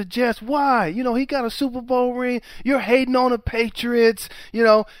back to the Jets? Why? He got a Super Bowl ring. You're hating on the Patriots.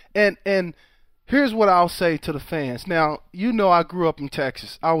 And here's what I'll say to the fans. Now, I grew up in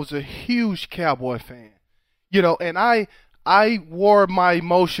Texas. I was a huge Cowboy fan. And I wore my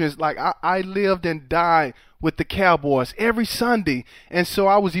emotions like I lived and died with the Cowboys every Sunday. And so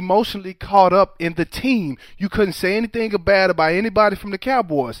I was emotionally caught up in the team. You couldn't say anything bad about anybody from the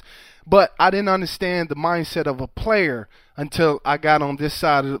Cowboys. But I didn't understand the mindset of a player until I got on this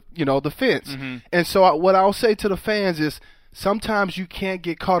side of the fence. And so what I'll say to the fans is sometimes you can't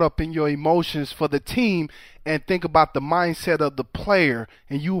get caught up in your emotions for the team and think about the mindset of the player.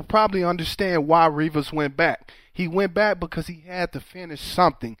 And you will probably understand why Revis went back. He went back because he had to finish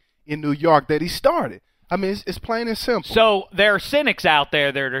something in New York that he started. I mean, it's plain and simple. So there are cynics out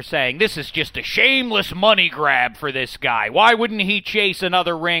there that are saying this is just a shameless money grab for this guy. Why wouldn't he chase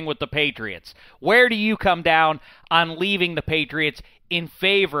another ring with the Patriots? Where do you come down on leaving the Patriots in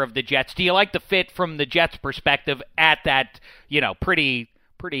favor of the Jets? Do you like the fit from the Jets' perspective at that, pretty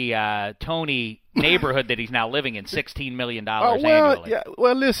Tony neighborhood that he's now living in, $16 million annually? Yeah,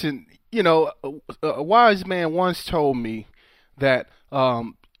 well, listen, a wise man once told me that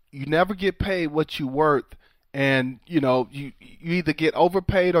you never get paid what you worth, and you either get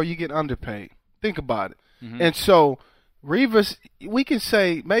overpaid or you get underpaid. Think about it. And so Revis, we can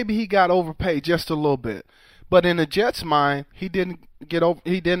say maybe he got overpaid just a little bit, but in the Jets' mind, they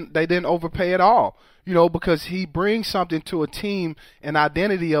didn't overpay at all. Because he brings something to a team, an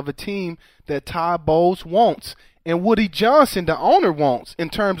identity of a team that Todd Bowles wants, and Woody Johnson, the owner, wants in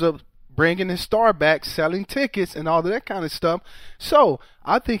terms of bringing his star back, selling tickets, and all of that kind of stuff. So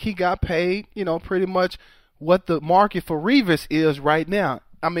I think he got paid, pretty much what the market for Revis is right now.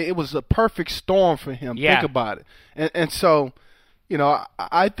 I mean, it was a perfect storm for him. Yeah. Think about it. And so,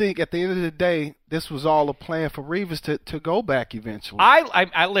 I think at the end of the day, this was all a plan for Revis to go back eventually.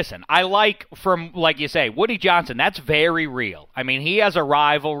 I listen, I like, from, like you say, Woody Johnson, that's very real. I mean, he has a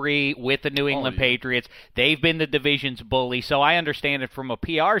rivalry with the New England Patriots. They've been the division's bully, so I understand it from a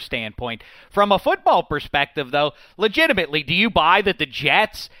PR standpoint. From a football perspective, though, legitimately, do you buy that the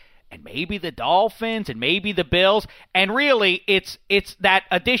Jets and maybe the Dolphins and maybe the Bills, and really it's that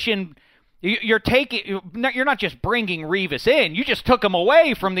addition – you're not just bringing Revis in. You just took him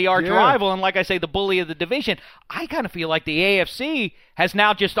away from the arch rival and, like I say, the bully of the division. I kind of feel like the AFC has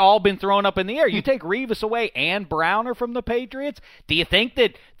now just all been thrown up in the air. You take Revis away and Browner from the Patriots. Do you think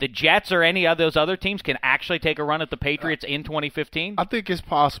that the Jets or any of those other teams can actually take a run at the Patriots in 2015? I think it's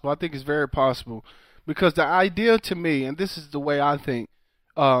possible. I think it's very possible, because the ideal to me, and this is the way I think,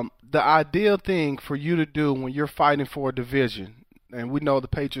 the ideal thing for you to do when you're fighting for a division, and we know the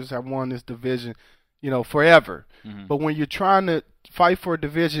Patriots have won this division, forever. But when you're trying to fight for a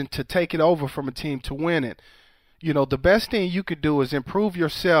division to take it over from a team to win it, the best thing you could do is improve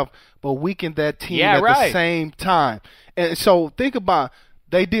yourself but weaken that team at the same time. And so think about,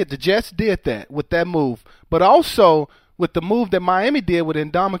 the Jets did that with that move. But also with the move that Miami did with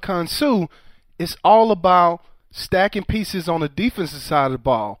Ndamukong Suh, it's all about stacking pieces on the defensive side of the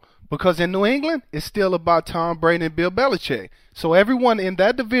ball. Because in New England, it's still about Tom Brady and Bill Belichick. So everyone in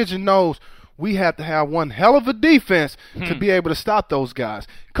that division knows we have to have one hell of a defense to be able to stop those guys.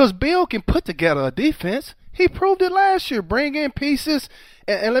 Because Bill can put together a defense. He proved it last year. Bring in pieces.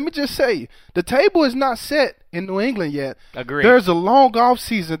 And let me just say, the table is not set in New England yet. Agreed. There's a long off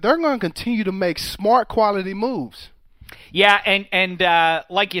season. They're going to continue to make smart quality moves. Yeah, and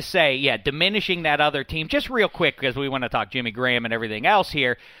like you say, diminishing that other team. Just real quick, because we want to talk Jimmy Graham and everything else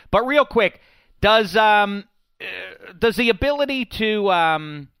here. But real quick, does the ability to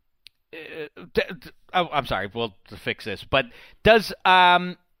I'm sorry, we'll fix this. But does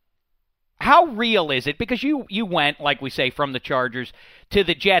how real is it? Because you went, like we say, from the Chargers to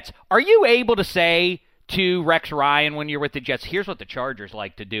the Jets. Are you able to say to Rex Ryan when you're with the Jets. Here's what the Chargers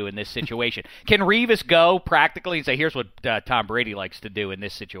like to do in this situation. Can Revis go practically and say, here's what Tom Brady likes to do in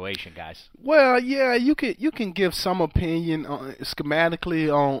this situation, guys? Well, yeah, you can give some opinion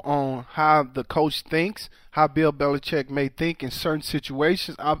schematically on how the coach thinks, how Bill Belichick may think in certain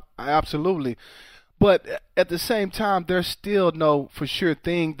situations. Absolutely. But at the same time, there's still no for sure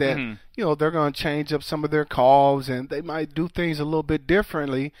thing that, they're going to change up some of their calls and they might do things a little bit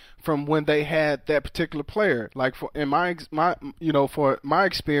differently from when they had that particular player. Like for my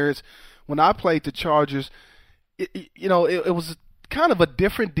experience, when I played the Chargers, it was kind of a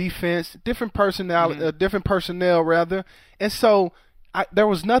different defense, different personnel, different personnel rather. And so there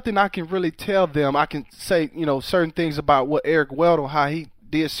was nothing I can really tell them. I can say, certain things about what Eric Weddle, how he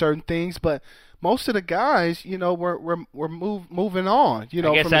did certain things, but most of the guys, were moving on. I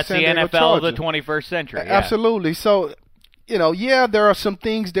guess from that's the the San Diego NFL of the Chargers. 21st century. Yeah. Absolutely. So, there are some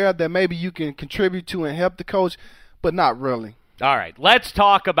things there that maybe you can contribute to and help the coach, but not really. All right, let's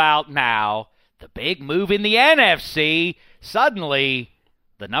talk about now the big move in the NFC. Suddenly,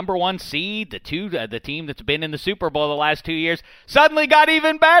 the number one seed, the team that's been in the Super Bowl the last 2 years, suddenly got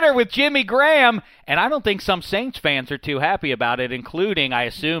even better with Jimmy Graham. And I don't think some Saints fans are too happy about it, including, I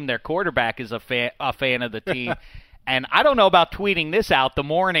assume, their quarterback is a fan of the team. And I don't know about tweeting this out the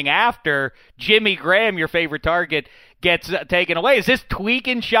morning after Jimmy Graham, your favorite target, gets taken away. Is this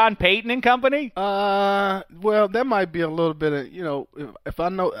tweaking Sean Payton and company? Well, that might be a little bit of, if I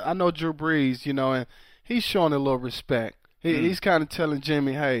know Drew Brees, and he's showing a little respect. He's kind of telling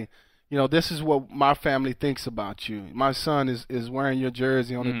Jimmy, hey, this is what my family thinks about you. My son is wearing your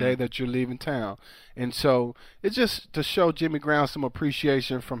jersey on the day that you're leaving town. And so it's just to show Jimmy Graham some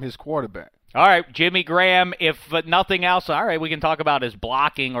appreciation from his quarterback. All right, Jimmy Graham, if nothing else, all right, we can talk about his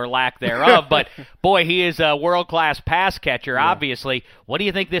blocking or lack thereof. But, boy, he is a world-class pass catcher, obviously. What do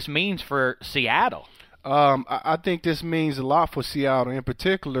you think this means for Seattle? I think this means a lot for Seattle, in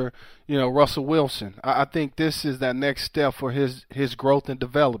particular, Russell Wilson. I think this is that next step for his growth and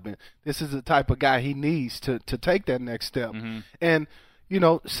development. This is the type of guy he needs to take that next step. And,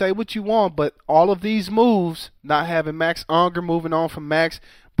 say what you want, but all of these moves, not having Max Unger, moving on from Max,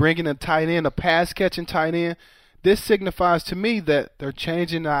 bringing a tight end, a pass-catching tight end, this signifies to me that they're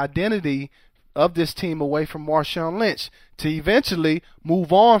changing the identity of this team away from Marshawn Lynch to eventually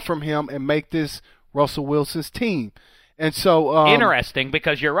move on from him and make this Russell Wilson's team. And so interesting,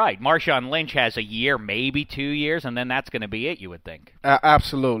 because you're right. Marshawn Lynch has a year, maybe 2 years, and then that's going to be it, you would think.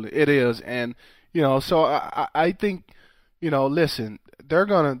 Absolutely. It is. And, so I think, listen, they're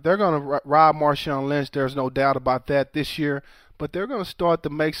going to rob Marshawn Lynch. There's no doubt about that this year. But they're going to start to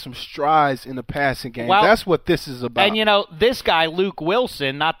make some strides in the passing game. Well, that's what this is about. And, this guy, Luke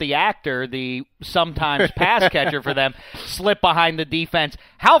Wilson, not the actor, the sometimes pass catcher for them, slipped behind the defense.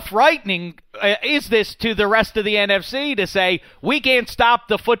 How frightening is this to the rest of the NFC to say, we can't stop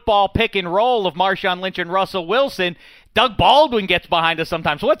the football pick and roll of Marshawn Lynch and Russell Wilson? Doug Baldwin gets behind us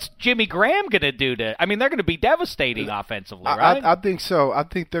sometimes. What's Jimmy Graham going to do they're going to be devastating offensively, right? I think so. I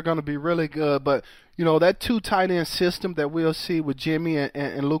think they're going to be really good. But, that two tight end system that we'll see with Jimmy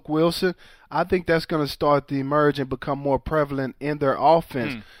and Luke Wilson, I think that's going to start to emerge and become more prevalent in their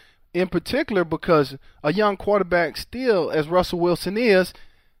offense. In particular, because a young quarterback still, as Russell Wilson is,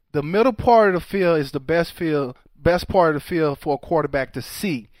 the middle part of the field is the best part of the field for a quarterback to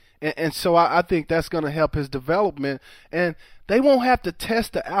see. And so I think that's going to help his development. And they won't have to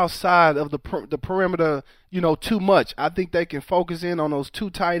test the outside of the perimeter, too much. I think they can focus in on those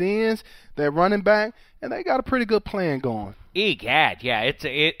two tight ends, their running back, and they got a pretty good plan going. Egad, yeah,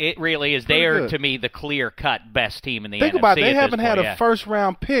 it really is. They are, to me, the clear-cut best team in the NFC. Think about it. They haven't had a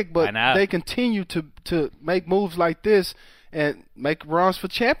first-round pick, but they continue to make moves like this and make runs for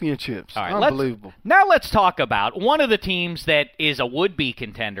championships. All right, unbelievable. Now let's talk about one of the teams that is a would-be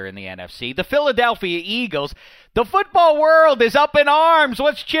contender in the NFC, the Philadelphia Eagles. The football world is up in arms.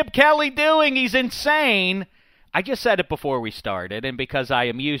 What's Chip Kelly doing? He's insane. I just said it before we started, and because I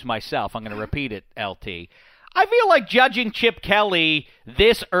amuse myself, I'm going to repeat it, LT. I feel like judging Chip Kelly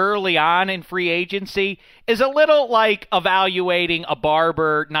this early on in free agency is a little like evaluating a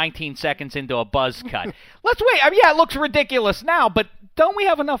barber 19 seconds into a buzz cut. Let's wait. It looks ridiculous now, but don't we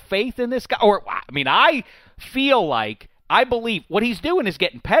have enough faith in this guy? I feel like, I believe what he's doing is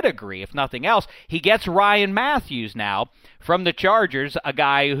getting pedigree, if nothing else. He gets Ryan Matthews now from the Chargers, a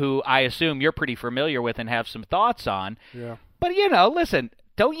guy who I assume you're pretty familiar with and have some thoughts on. Yeah. But, listen,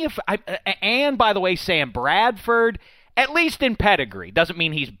 don't you and by the way, Sam Bradford, at least in pedigree, doesn't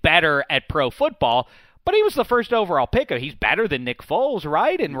mean he's better at pro football, but he was the first overall pick. He's better than Nick Foles,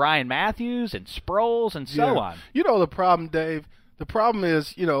 right? And Ryan Matthews and Sproles and so on. The problem, Dave, The problem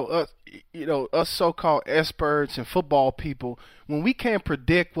is, us so-called experts and football people, when we can't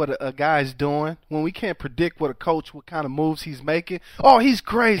predict what a guy's doing, when we can't predict what kind of moves he's making, oh, he's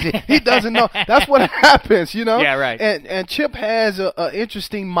crazy. He doesn't know. That's what happens, Yeah, right. And Chip has an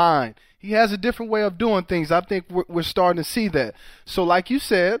interesting mind. He has a different way of doing things. I think we're starting to see that. So like you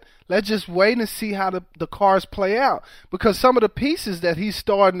said, let's just wait and see how the cards play out. Because some of the pieces that he's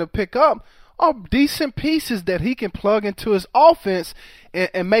starting to pick up are decent pieces that he can plug into his offense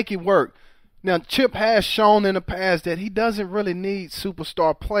and make it work. Now, Chip has shown in the past that he doesn't really need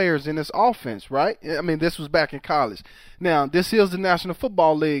superstar players in his offense, right? I mean, this was back in college. Now, this is the National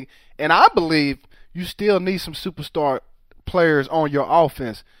Football League, and I believe you still need some superstar players on your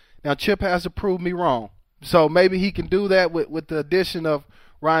offense. Now, Chip has to prove me wrong. So maybe he can do that with the addition of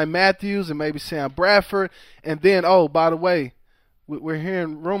Ryan Matthews and maybe Sam Bradford. And then, oh, by the way, we're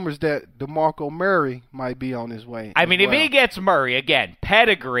hearing rumors that DeMarco Murray might be on his way. I mean, if he gets Murray, again,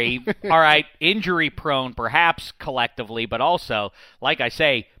 pedigree, all right, injury-prone perhaps collectively, but also, like I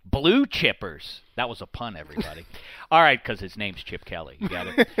say, blue chippers. That was a pun, everybody. All right, because his name's Chip Kelly. You got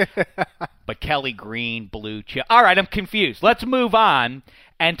it? But Kelly Green, blue chip. All right, I'm confused. Let's move on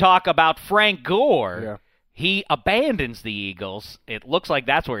and talk about Frank Gore. Yeah. He abandons the Eagles. It looks like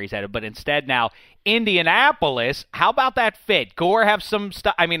that's where he's headed, but instead now Indianapolis. How about that fit? Gore have some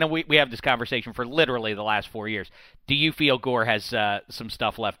stuff. I mean, we have this conversation for literally the last 4 years. Do you feel Gore has some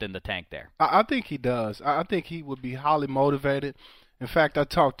stuff left in the tank there? I think he does. I think he would be highly motivated. In fact, I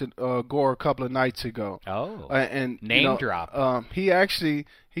talked to Gore a couple of nights ago. Oh, and name drop. He actually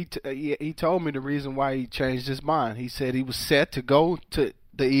he told me the reason why he changed his mind. He said he was set to go to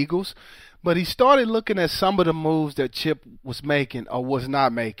the Eagles, but he started looking at some of the moves that Chip was making or was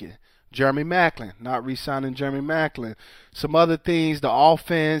not making. Jeremy Maclin, not re-signing Jeremy Maclin. Some other things, the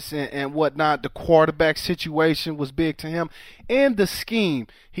offense and whatnot, the quarterback situation was big to him. And the scheme.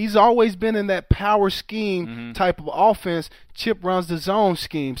 He's always been in that power scheme type of offense. Chip runs the zone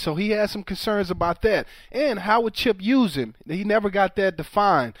scheme. So he had some concerns about that. And how would Chip use him? He never got that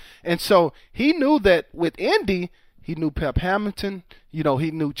defined. And so he knew that with Indy, he knew Pep Hamilton, he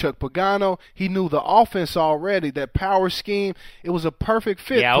knew Chuck Pagano. He knew the offense already, that power scheme. It was a perfect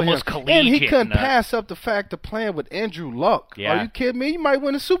fit for him. And he couldn't pass up the fact of playing with Andrew Luck. Yeah. Are you kidding me? You might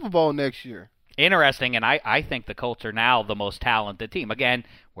win a Super Bowl next year. Interesting, and I think the Colts are now the most talented team. Again,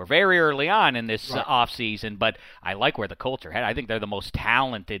 we're very early on in this offseason, but I like where the Colts are headed. I think they're the most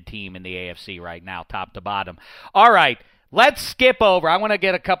talented team in the AFC right now, top to bottom. All right, let's skip over. I want to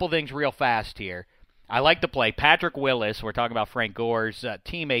get a couple things real fast here. I like to play Patrick Willis. We're talking about Frank Gore's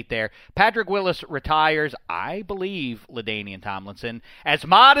teammate there. Patrick Willis retires. I believe, LaDainian Tomlinson, as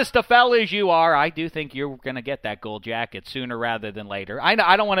modest a fella as you are, I do think you're going to get that gold jacket sooner rather than later. I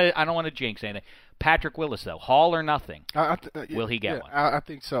don't want to jinx anything. Patrick Willis, though, Hall or nothing, will he get one? I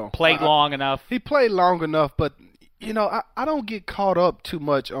think so. Played long enough. He played long enough, but I don't get caught up too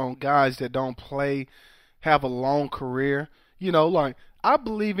much on guys that don't play, have a long career. I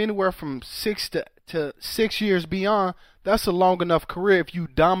believe anywhere from 6 to 6 years beyond, that's a long enough career if you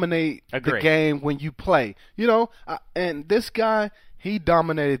dominate the game when you play. And this guy, he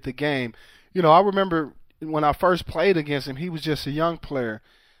dominated the game. I remember when I first played against him, he was just a young player.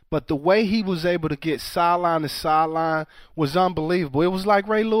 But the way he was able to get sideline to sideline was unbelievable. It was like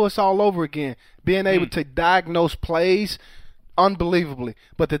Ray Lewis all over again, being able to diagnose plays unbelievably.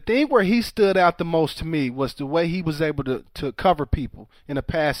 But the thing where he stood out the most to me was the way he was able to cover people in a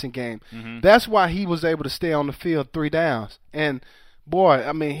passing game. That's why he was able to stay on the field 3 downs. And, boy,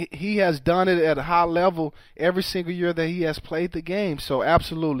 I mean, he has done it at a high level every single year that he has played the game. So,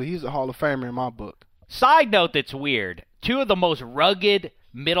 absolutely, he's a Hall of Famer in my book. Side note that's weird, 2 of the most rugged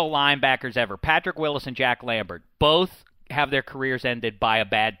middle linebackers ever, Patrick Willis and Jack Lambert, both have their careers ended by a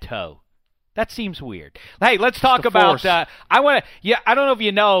bad toe. That seems weird. Hey, let's talk about. I don't know if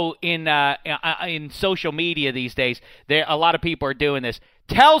you know in social media these days, a lot of people are doing this.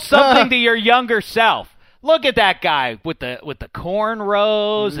 Tell something to your younger self. Look at that guy with the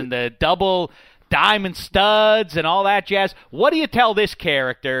cornrows and the double diamond studs and all that jazz. What do you tell this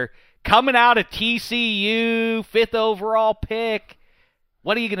character coming out of TCU, 5th overall pick?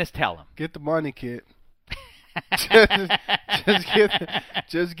 What are you going to tell him? Get the money, kid.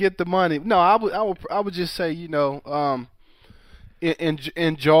 just get the money. No, I would just say,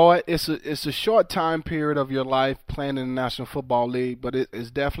 enjoy it. It's a short time period of your life playing in the National Football League, but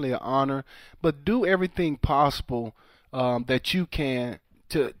it's definitely an honor. But do everything possible that you can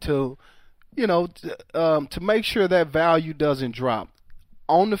to make sure that value doesn't drop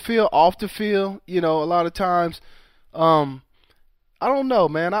on the field, off the field. A lot of times. I don't know,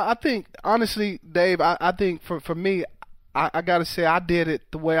 man. I think, honestly, Dave, I think for me, I got to say I did it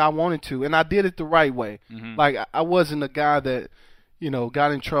the way I wanted to, and I did it the right way. Mm-hmm. Like, I wasn't a guy that,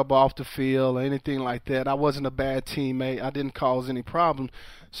 got in trouble off the field or anything like that. I wasn't a bad teammate. I didn't cause any problems.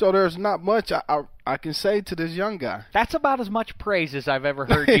 So there's not much I can say to this young guy. That's about as much praise as I've ever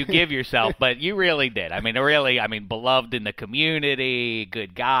heard you give yourself, but you really did. I mean, beloved in the community,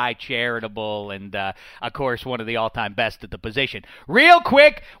 good guy, charitable, and, of course, one of the all-time best at the position. Real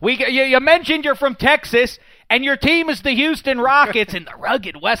quick, you mentioned you're from Texas, and your team is the Houston Rockets in the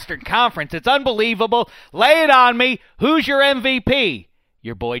rugged Western Conference. It's unbelievable. Lay it on me. Who's your MVP?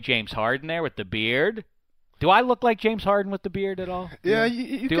 Your boy James Harden there with the beard. Do I look like James Harden with the beard at all? Yeah,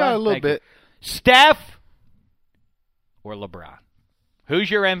 you got a little bit. Steph or LeBron?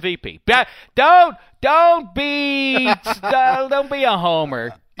 Who's your MVP? Don't be a homer.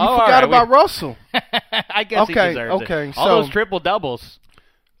 You forgot about Russell. I guess he deserves it. All those triple doubles.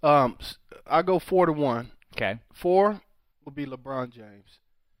 I go 4-1. Okay. 4 will be LeBron James.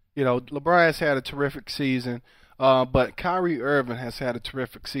 LeBron has had a terrific season. But Kyrie Irving has had a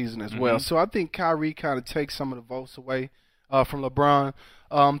terrific season as well. So I think Kyrie kind of takes some of the votes away from LeBron.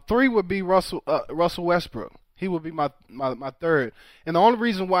 3 would be Russell Westbrook. He would be my third. And the only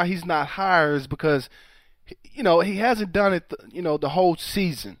reason why he's not higher is because, he hasn't done it, the whole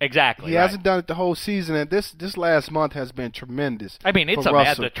season. Exactly. He hasn't done it the whole season, and this last month has been tremendous. I mean, it's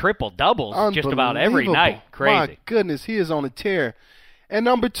the triple doubles just about every night. Crazy. My goodness, he is on a tear. And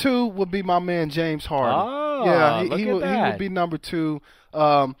number 2 would be my man James Harden. Oh, yeah, he look at that. would be number 2.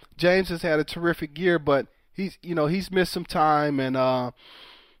 James has had a terrific year, but he's missed some time, and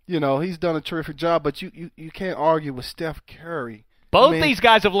he's done a terrific job. But you can't argue with Steph Curry. Both these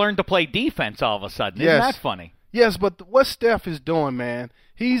guys have learned to play defense all of a sudden. Isn't that funny? Yes, but what Steph is doing, man,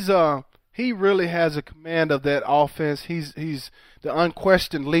 he really has a command of that offense. He's the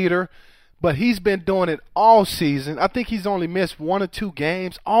unquestioned leader. But he's been doing it all season. I think he's only missed 1 or 2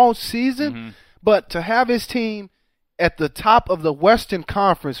 games all season. Mm-hmm. But to have his team at the top of the Western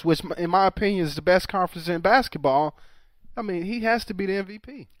Conference, which in my opinion is the best conference in basketball, I mean, he has to be the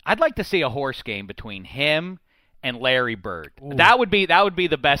MVP. I'd like to see a horse game between him and Larry Bird. Ooh. That would be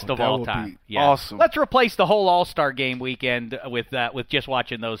the best of all time. Yeah. Awesome. Let's replace the whole All-Star game weekend with just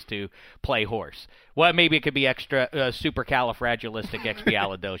watching those two play horse. Well, maybe it could be extra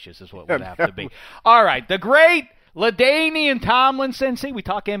supercalifragilisticexpialidocious is what would have to be. All right, the great LaDainian Tomlinson. See, we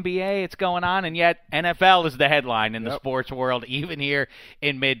talk NBA, it's going on, and yet NFL is the headline in the sports world, even here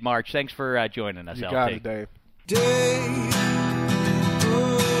in mid-March. Thanks for joining us, LT. You got it, Dave.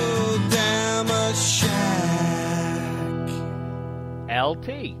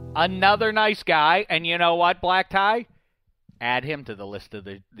 LT, another nice guy, and you know what, Black Tie? Add him to the list of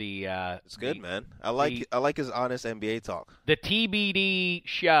the it's good, man. I like his honest NBA talk. The TBD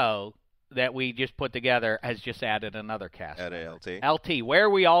show that we just put together has just added another cast. Added LT. LT, where are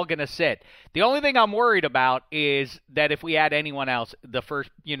we all going to sit? The only thing I'm worried about is that if we add anyone else, the first,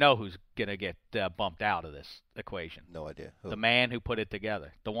 who's going to get bumped out of this equation. No idea. Who? The man who put it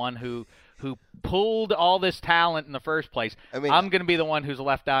together. The one who pulled all this talent in the first place. I mean, I'm going to be the one who's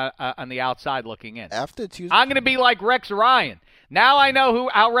left on the outside looking in. After Tuesday, I'm going to be like Rex Ryan. Now I know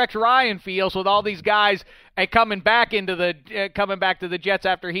how Rex Ryan feels with all these guys coming back to the Jets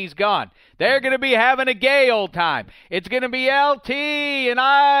after he's gone. They're going to be having a gay old time. It's going to be LT and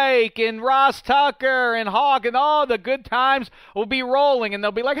Ike and Ross Tucker and Hawk, and all the good times will be rolling, and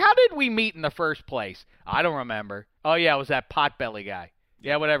they'll be like, how did we meet in the first place? I don't remember. Oh, yeah, it was that potbelly guy.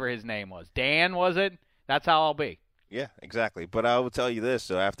 Yeah, whatever his name was. Dan, was it? That's how I'll be. Yeah, exactly. But I will tell you this.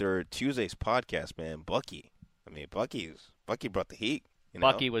 So after Tuesday's podcast, man, Bucky brought the heat.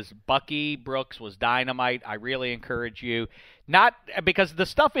 Bucky Brooks was dynamite. I really encourage you. Not because the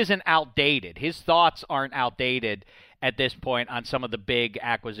stuff isn't outdated. His thoughts aren't outdated at this point on some of the big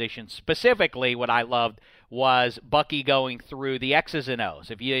acquisitions. Specifically, what I loved was Bucky going through the X's and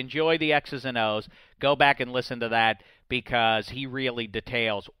O's. If you enjoy the X's and O's, go back and listen to that because he really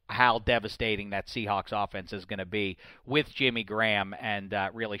details how devastating that Seahawks offense is going to be with Jimmy Graham and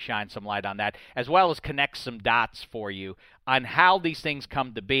really shines some light on that, as well as connects some dots for you on how these things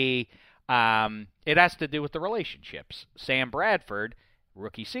come to be. It has to do with the relationships. Sam Bradford,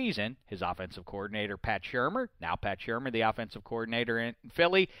 rookie season, his offensive coordinator, Pat Shurmur, the offensive coordinator in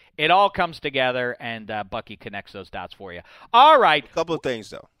Philly. It all comes together, and Bucky connects those dots for you. All right. A couple of things,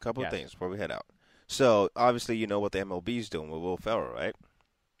 though. Things before we head out. So, obviously, you know what the MLB is doing with Will Ferrell, right?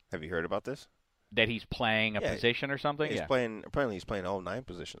 Have you heard about this? That he's playing a position or something? Apparently he's playing all 9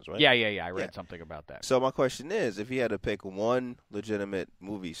 positions, right? Yeah. I read something about that. So my question is, if he had to pick one legitimate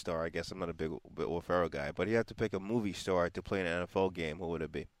movie star, I guess I'm not a big Will Ferrell guy, but he had to pick a movie star to play in an NFL game, who would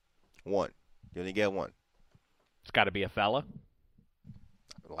it be? One. You only get one. It's got to be a fella.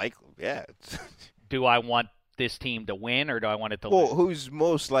 Yeah. Do I want this team to win, or do I want it to Well, lose? who's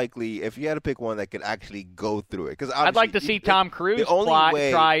most likely, if you had to pick one that could actually go through it? Because I'd like to see Tom Cruise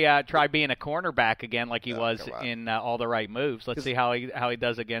try being a cornerback again like he was in All the Right Moves. Let's see how he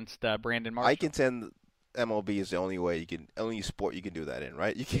does against Brandon Marshall. I contend MLB is the only sport you can do that in,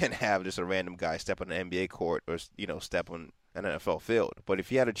 right? You can't have just a random guy step on an NBA court or step on an NFL field. But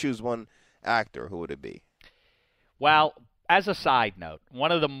if you had to choose one actor, who would it be? Well, as a side note,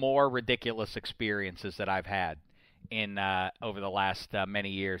 one of the more ridiculous experiences that I've had in over the last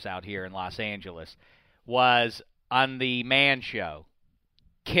many years out here in Los Angeles was on the Man Show.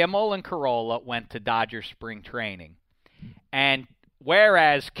 Kimmel and Carolla went to Dodger spring training. And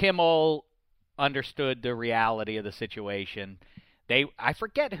whereas Kimmel understood the reality of the situation, I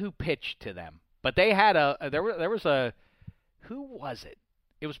forget who pitched to them, but they had who was it?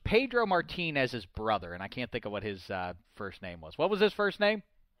 It was Pedro Martinez's brother, and I can't think of what his first name was. What was his first name?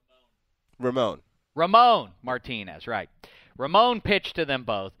 Ramon Martinez, right. Ramon pitched to them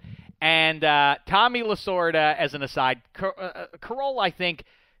both. And Tommy Lasorda, as an aside, Carolla, I think,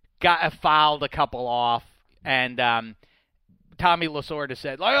 fouled a couple off, and Tommy Lasorda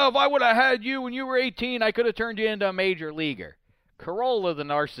said, if I would have had you when you were 18, I could have turned you into a major leaguer. Carolla, the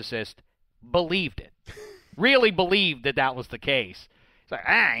narcissist, believed it. Really believed that was the case. It's like,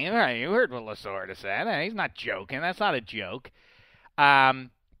 you heard what Lasorda said. He's not joking. That's not a joke.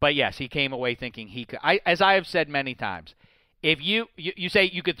 But yes, he came away thinking he could. As I have said many times, if you say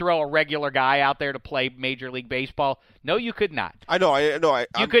you could throw a regular guy out there to play Major League Baseball, no, you could not. I know.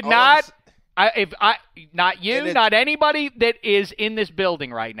 You could not. Not you, not anybody that is in this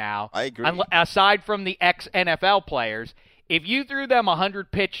building right now. I agree. Aside from the ex-NFL players, if you threw them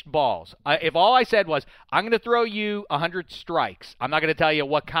 100 pitched balls, if all I said was, I'm going to throw you 100 strikes, I'm not going to tell you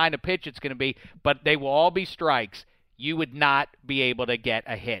what kind of pitch it's going to be, but they will all be strikes, you would not be able to get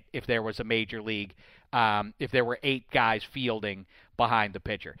a hit if there was a major league, if there were 8 guys fielding behind the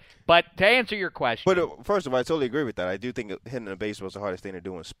pitcher. But to answer your question. But first of all, I totally agree with that. I do think hitting a baseball is the hardest thing to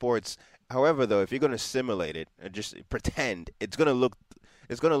do in sports. However, though, if you're going to simulate it and just pretend, it's going to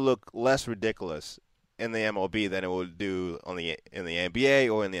look less ridiculous in the MLB than it would do in the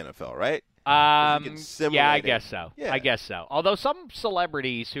NBA or in the NFL, right? Yeah, I guess so. Yeah. I guess so. Although some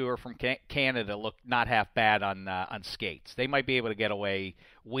celebrities who are from Canada look not half bad on skates. They might be able to get away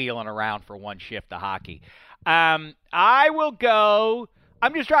wheeling around for one shift of hockey. I will go.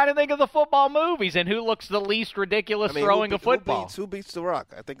 I'm just trying to think of the football movies and who looks the least ridiculous throwing a football. Who beats The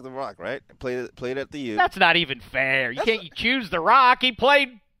Rock? I think The Rock, right? Played at the U. That's not even fair. You can't choose The Rock. He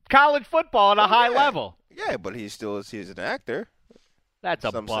played college football at a high level. Yeah, but he's an actor. That's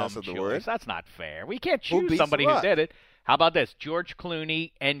a bum choice. That's not fair. We can't choose somebody who did it. How about this? George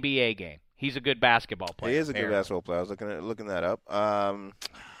Clooney, NBA game. He's a good basketball player. He is a good basketball player. I was looking that up.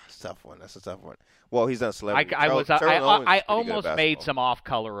 It's a tough one. That's a tough one. Well, he's not celebrity. I almost made some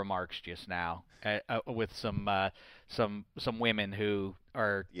off-color remarks just now with some women who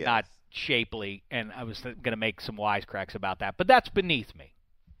are not shapely, and I was going to make some wisecracks about that. But that's beneath me.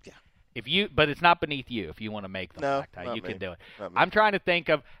 But it's not beneath you if you want to make them. You can do it. I'm trying to think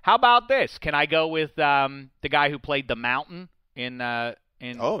of, how about this? Can I go with the guy who played the Mountain in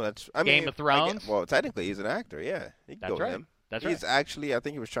Game of Thrones? Well, technically he's an actor. Yeah, you can go with him. He's actually, I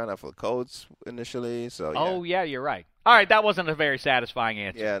think he was trying out for the Colts initially. So. Oh yeah, you're right. All right, that wasn't a very satisfying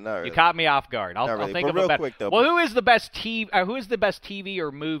answer. Yeah, not really. You caught me off guard. I'll think of a better. Quick, though, well, who is the best TV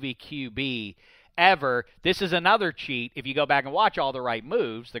or movie QB ever? This is another cheat. If you go back and watch All the Right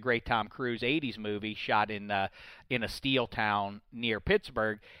Moves, the great Tom Cruise '80s movie shot in a steel town near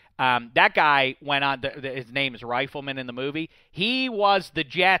Pittsburgh, that guy went on. His name is Rifleman in the movie. He was the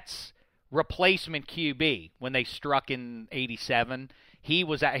Jets' replacement QB when they struck in '87. He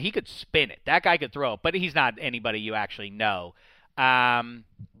could spin it. That guy could throw it, but he's not anybody you actually know. I'm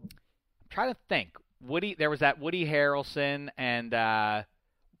trying to think. There was that Woody Harrelson and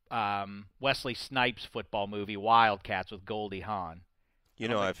Wesley Snipes football movie, Wildcats, with Goldie Hawn. You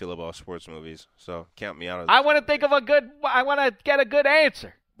know how I feel about sports movies, so count me out of this. I want to get a good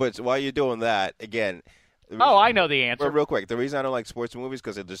answer. But while you're doing that, again. I know the answer. Real quick, the reason I don't like sports movies is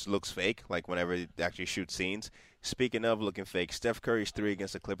because it just looks fake, like whenever they actually shoot scenes. Speaking of looking fake, Steph Curry's 3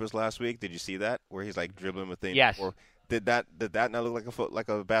 against the Clippers last week. Did you see that? Where he's like dribbling with things? Yes. Did that not look like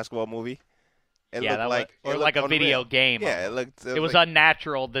a basketball movie? It yeah, looked like a video game. Yeah, it was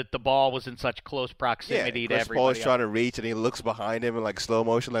unnatural that the ball was in such close proximity to Chris everybody Paul's else. trying to reach, and he looks behind him in like slow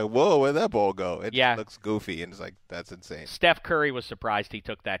motion, like, whoa, where'd that ball go? It just looks goofy, and it's like, that's insane. Steph Curry was surprised he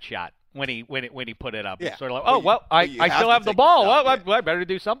took that shot when he put it up. Yeah. It's sort of like, I still have the ball. I better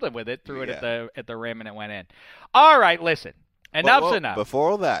do something with it. Threw it at the rim, and it went in. All right, listen. Enough's enough.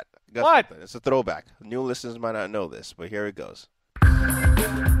 Before all that, what? Something. It's a throwback. New listeners might not know this, but here it goes.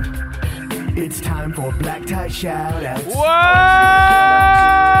 It's time for Black Tie Shoutouts. Whoa!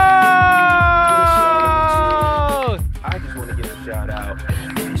 I just want to give a shout out.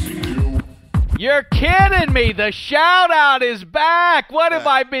 You're kidding me. The shout-out is back. What have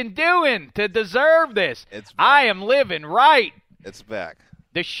I been doing to deserve this? I am living right. It's back.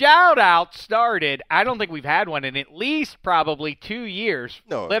 The shout-out started, I don't think we've had one in at least probably 2 years.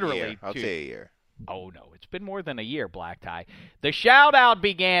 No, literally. I'll say a year. Oh, no. It's been more than a year, Black Tie. The shout-out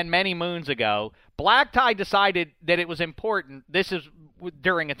began many moons ago. Black Tie decided that it was important. This is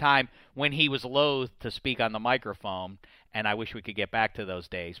during a time when he was loath to speak on the microphone, and I wish we could get back to those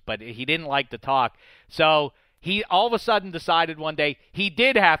days. But he didn't like to talk. So he all of a sudden decided one day he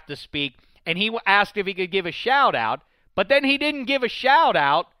did have to speak, and he asked if he could give a shout-out. But then he didn't give a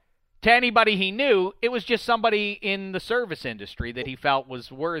shout-out to anybody he knew. It was just somebody in the service industry that he felt was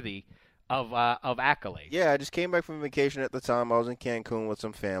worthy of accolades. Yeah, I just came back from vacation at the time. I was in Cancun with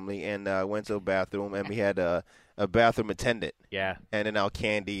some family, and went to a bathroom, and we had a bathroom attendant. Yeah. Handing out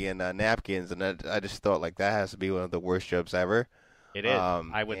candy and napkins, and I just thought, like, that has to be one of the worst jobs ever. It is,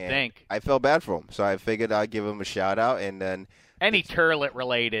 I would think. I felt bad for him, so I figured I'd give him a shout-out, and then... Any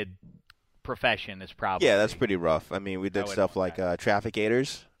turlet-related profession is probably... Yeah, that's pretty rough. I mean, we did stuff like traffic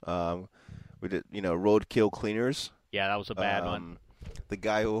aiders. We did, roadkill cleaners. Yeah, that was a bad one. The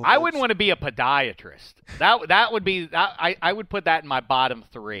guy who... I wouldn't want to be a podiatrist. That would be... I would put that in my bottom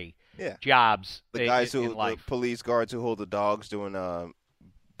 3 jobs. The guys in life. The police guards who hold the dogs doing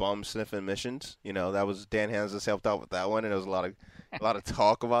bum sniffing missions. That was Dan Hanses helped out with that one, and there was a lot of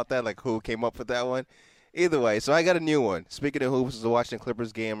talk about that, like who came up with that one. Either way, so I got a new one. Speaking of hoops, I was watching the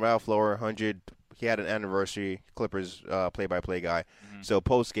Clippers game. Ralph Lauer, 100. He had an anniversary. Clippers play-by-play guy. Mm-hmm. So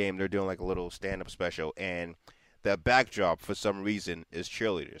post game, they're doing like a little stand-up special, and the backdrop for some reason is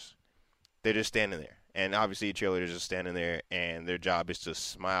cheerleaders. They're just standing there. And obviously cheerleaders are standing there, and their job is to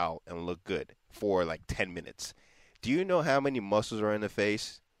smile and look good for like 10 minutes. Do you know how many muscles are in the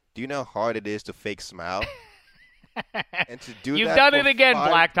face? Do you know how hard it is to fake smile? And to do You've that done for it again,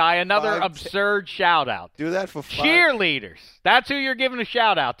 Black Tie. Another 5, absurd shout-out. Do that for 5. Cheerleaders. That's who you're giving a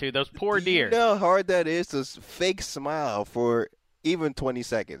shout-out to, those poor dears. Do you know how hard that is to fake smile for even 20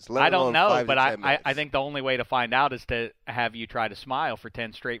 seconds? I don't know, but I think the only way to find out is to have you try to smile for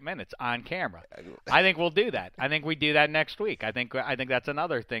 10 straight minutes on camera. I think we'll do that. I think we do that next week. I think that's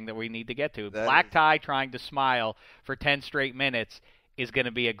another thing that we need to get to. Black Tie trying to smile for 10 straight minutes is going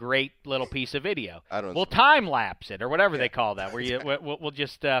to be a great little piece of video. We'll time lapse it or whatever they call that, where we'll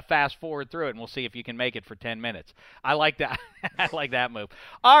just fast forward through it and we'll see if you can make it for 10 minutes. I like that. I like that move.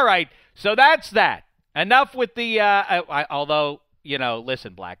 All right, so that's that. Enough with the. Although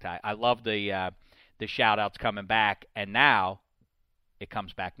listen, Black Tie, I love the shout outs coming back, and now it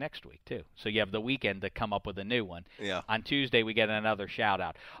comes back next week too. So you have the weekend to come up with a new one. Yeah. On Tuesday we get another shout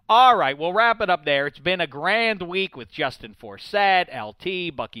out. All right, we'll wrap it up there. It's been a grand week with Justin Forsett,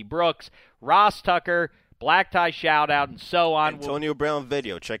 LT, Bucky Brooks, Ross Tucker, Black Tie shout out, and so on. Antonio Brown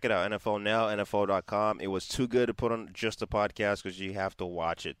video. Check it out. NFL Now, NFL.com. It was too good to put on just a podcast because you have to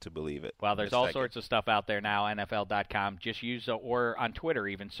watch it to believe it. Well, there's all sorts of stuff out there now, NFL.com. Just use, or on Twitter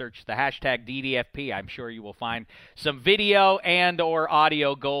even, search the hashtag DDFP. I'm sure you will find some video and or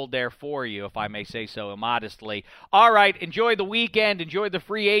audio gold there for you, if I may say so immodestly. All right, enjoy the weekend. Enjoy the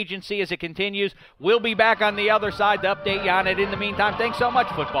free agency as it continues. We'll be back on the other side to update you on it. In the meantime, thanks so much,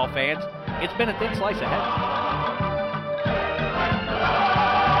 football fans. It's been a thin slice of heaven.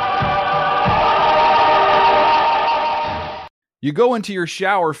 You go into your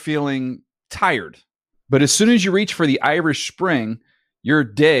shower feeling tired, but as soon as you reach for the Irish Spring, your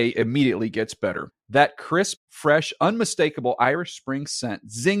day immediately gets better. That crisp, fresh, unmistakable Irish Spring scent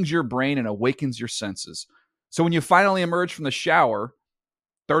zings your brain and awakens your senses. So when you finally emerge from the shower,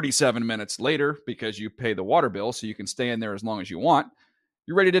 37 minutes later, because you pay the water bill so you can stay in there as long as you want,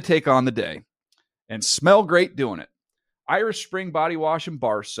 you're ready to take on the day and smell great doing it. Irish Spring Body Wash and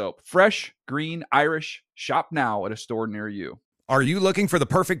Bar Soap. Fresh, green, Irish. Shop now at a store near you. Are you looking for the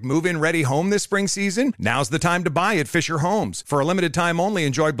perfect move-in ready home this spring season? Now's the time to buy at Fisher Homes. For a limited time only,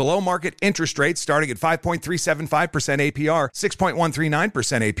 enjoy below-market interest rates starting at 5.375% APR,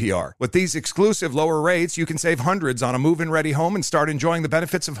 6.139% APR. With these exclusive lower rates, you can save hundreds on a move-in ready home and start enjoying the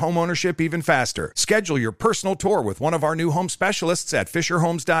benefits of homeownership even faster. Schedule your personal tour with one of our new home specialists at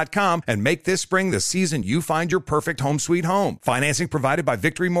FisherHomes.com and make this spring the season you find your perfect home sweet home. Financing provided by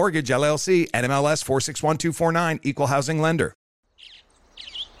Victory Mortgage, LLC, NMLS 461249, Equal Housing Lender.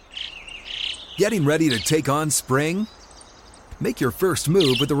 Getting ready to take on spring? Make your first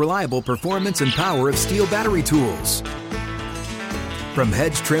move with the reliable performance and power of Steel battery tools. From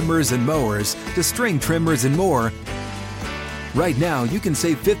hedge trimmers and mowers to string trimmers and more, right now you can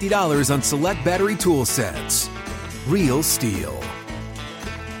save $50 on select battery tool sets. Real Steel.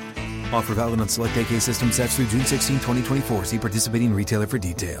 Offer valid on select AK system sets through June 16, 2024. See participating retailer for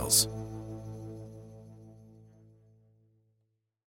details.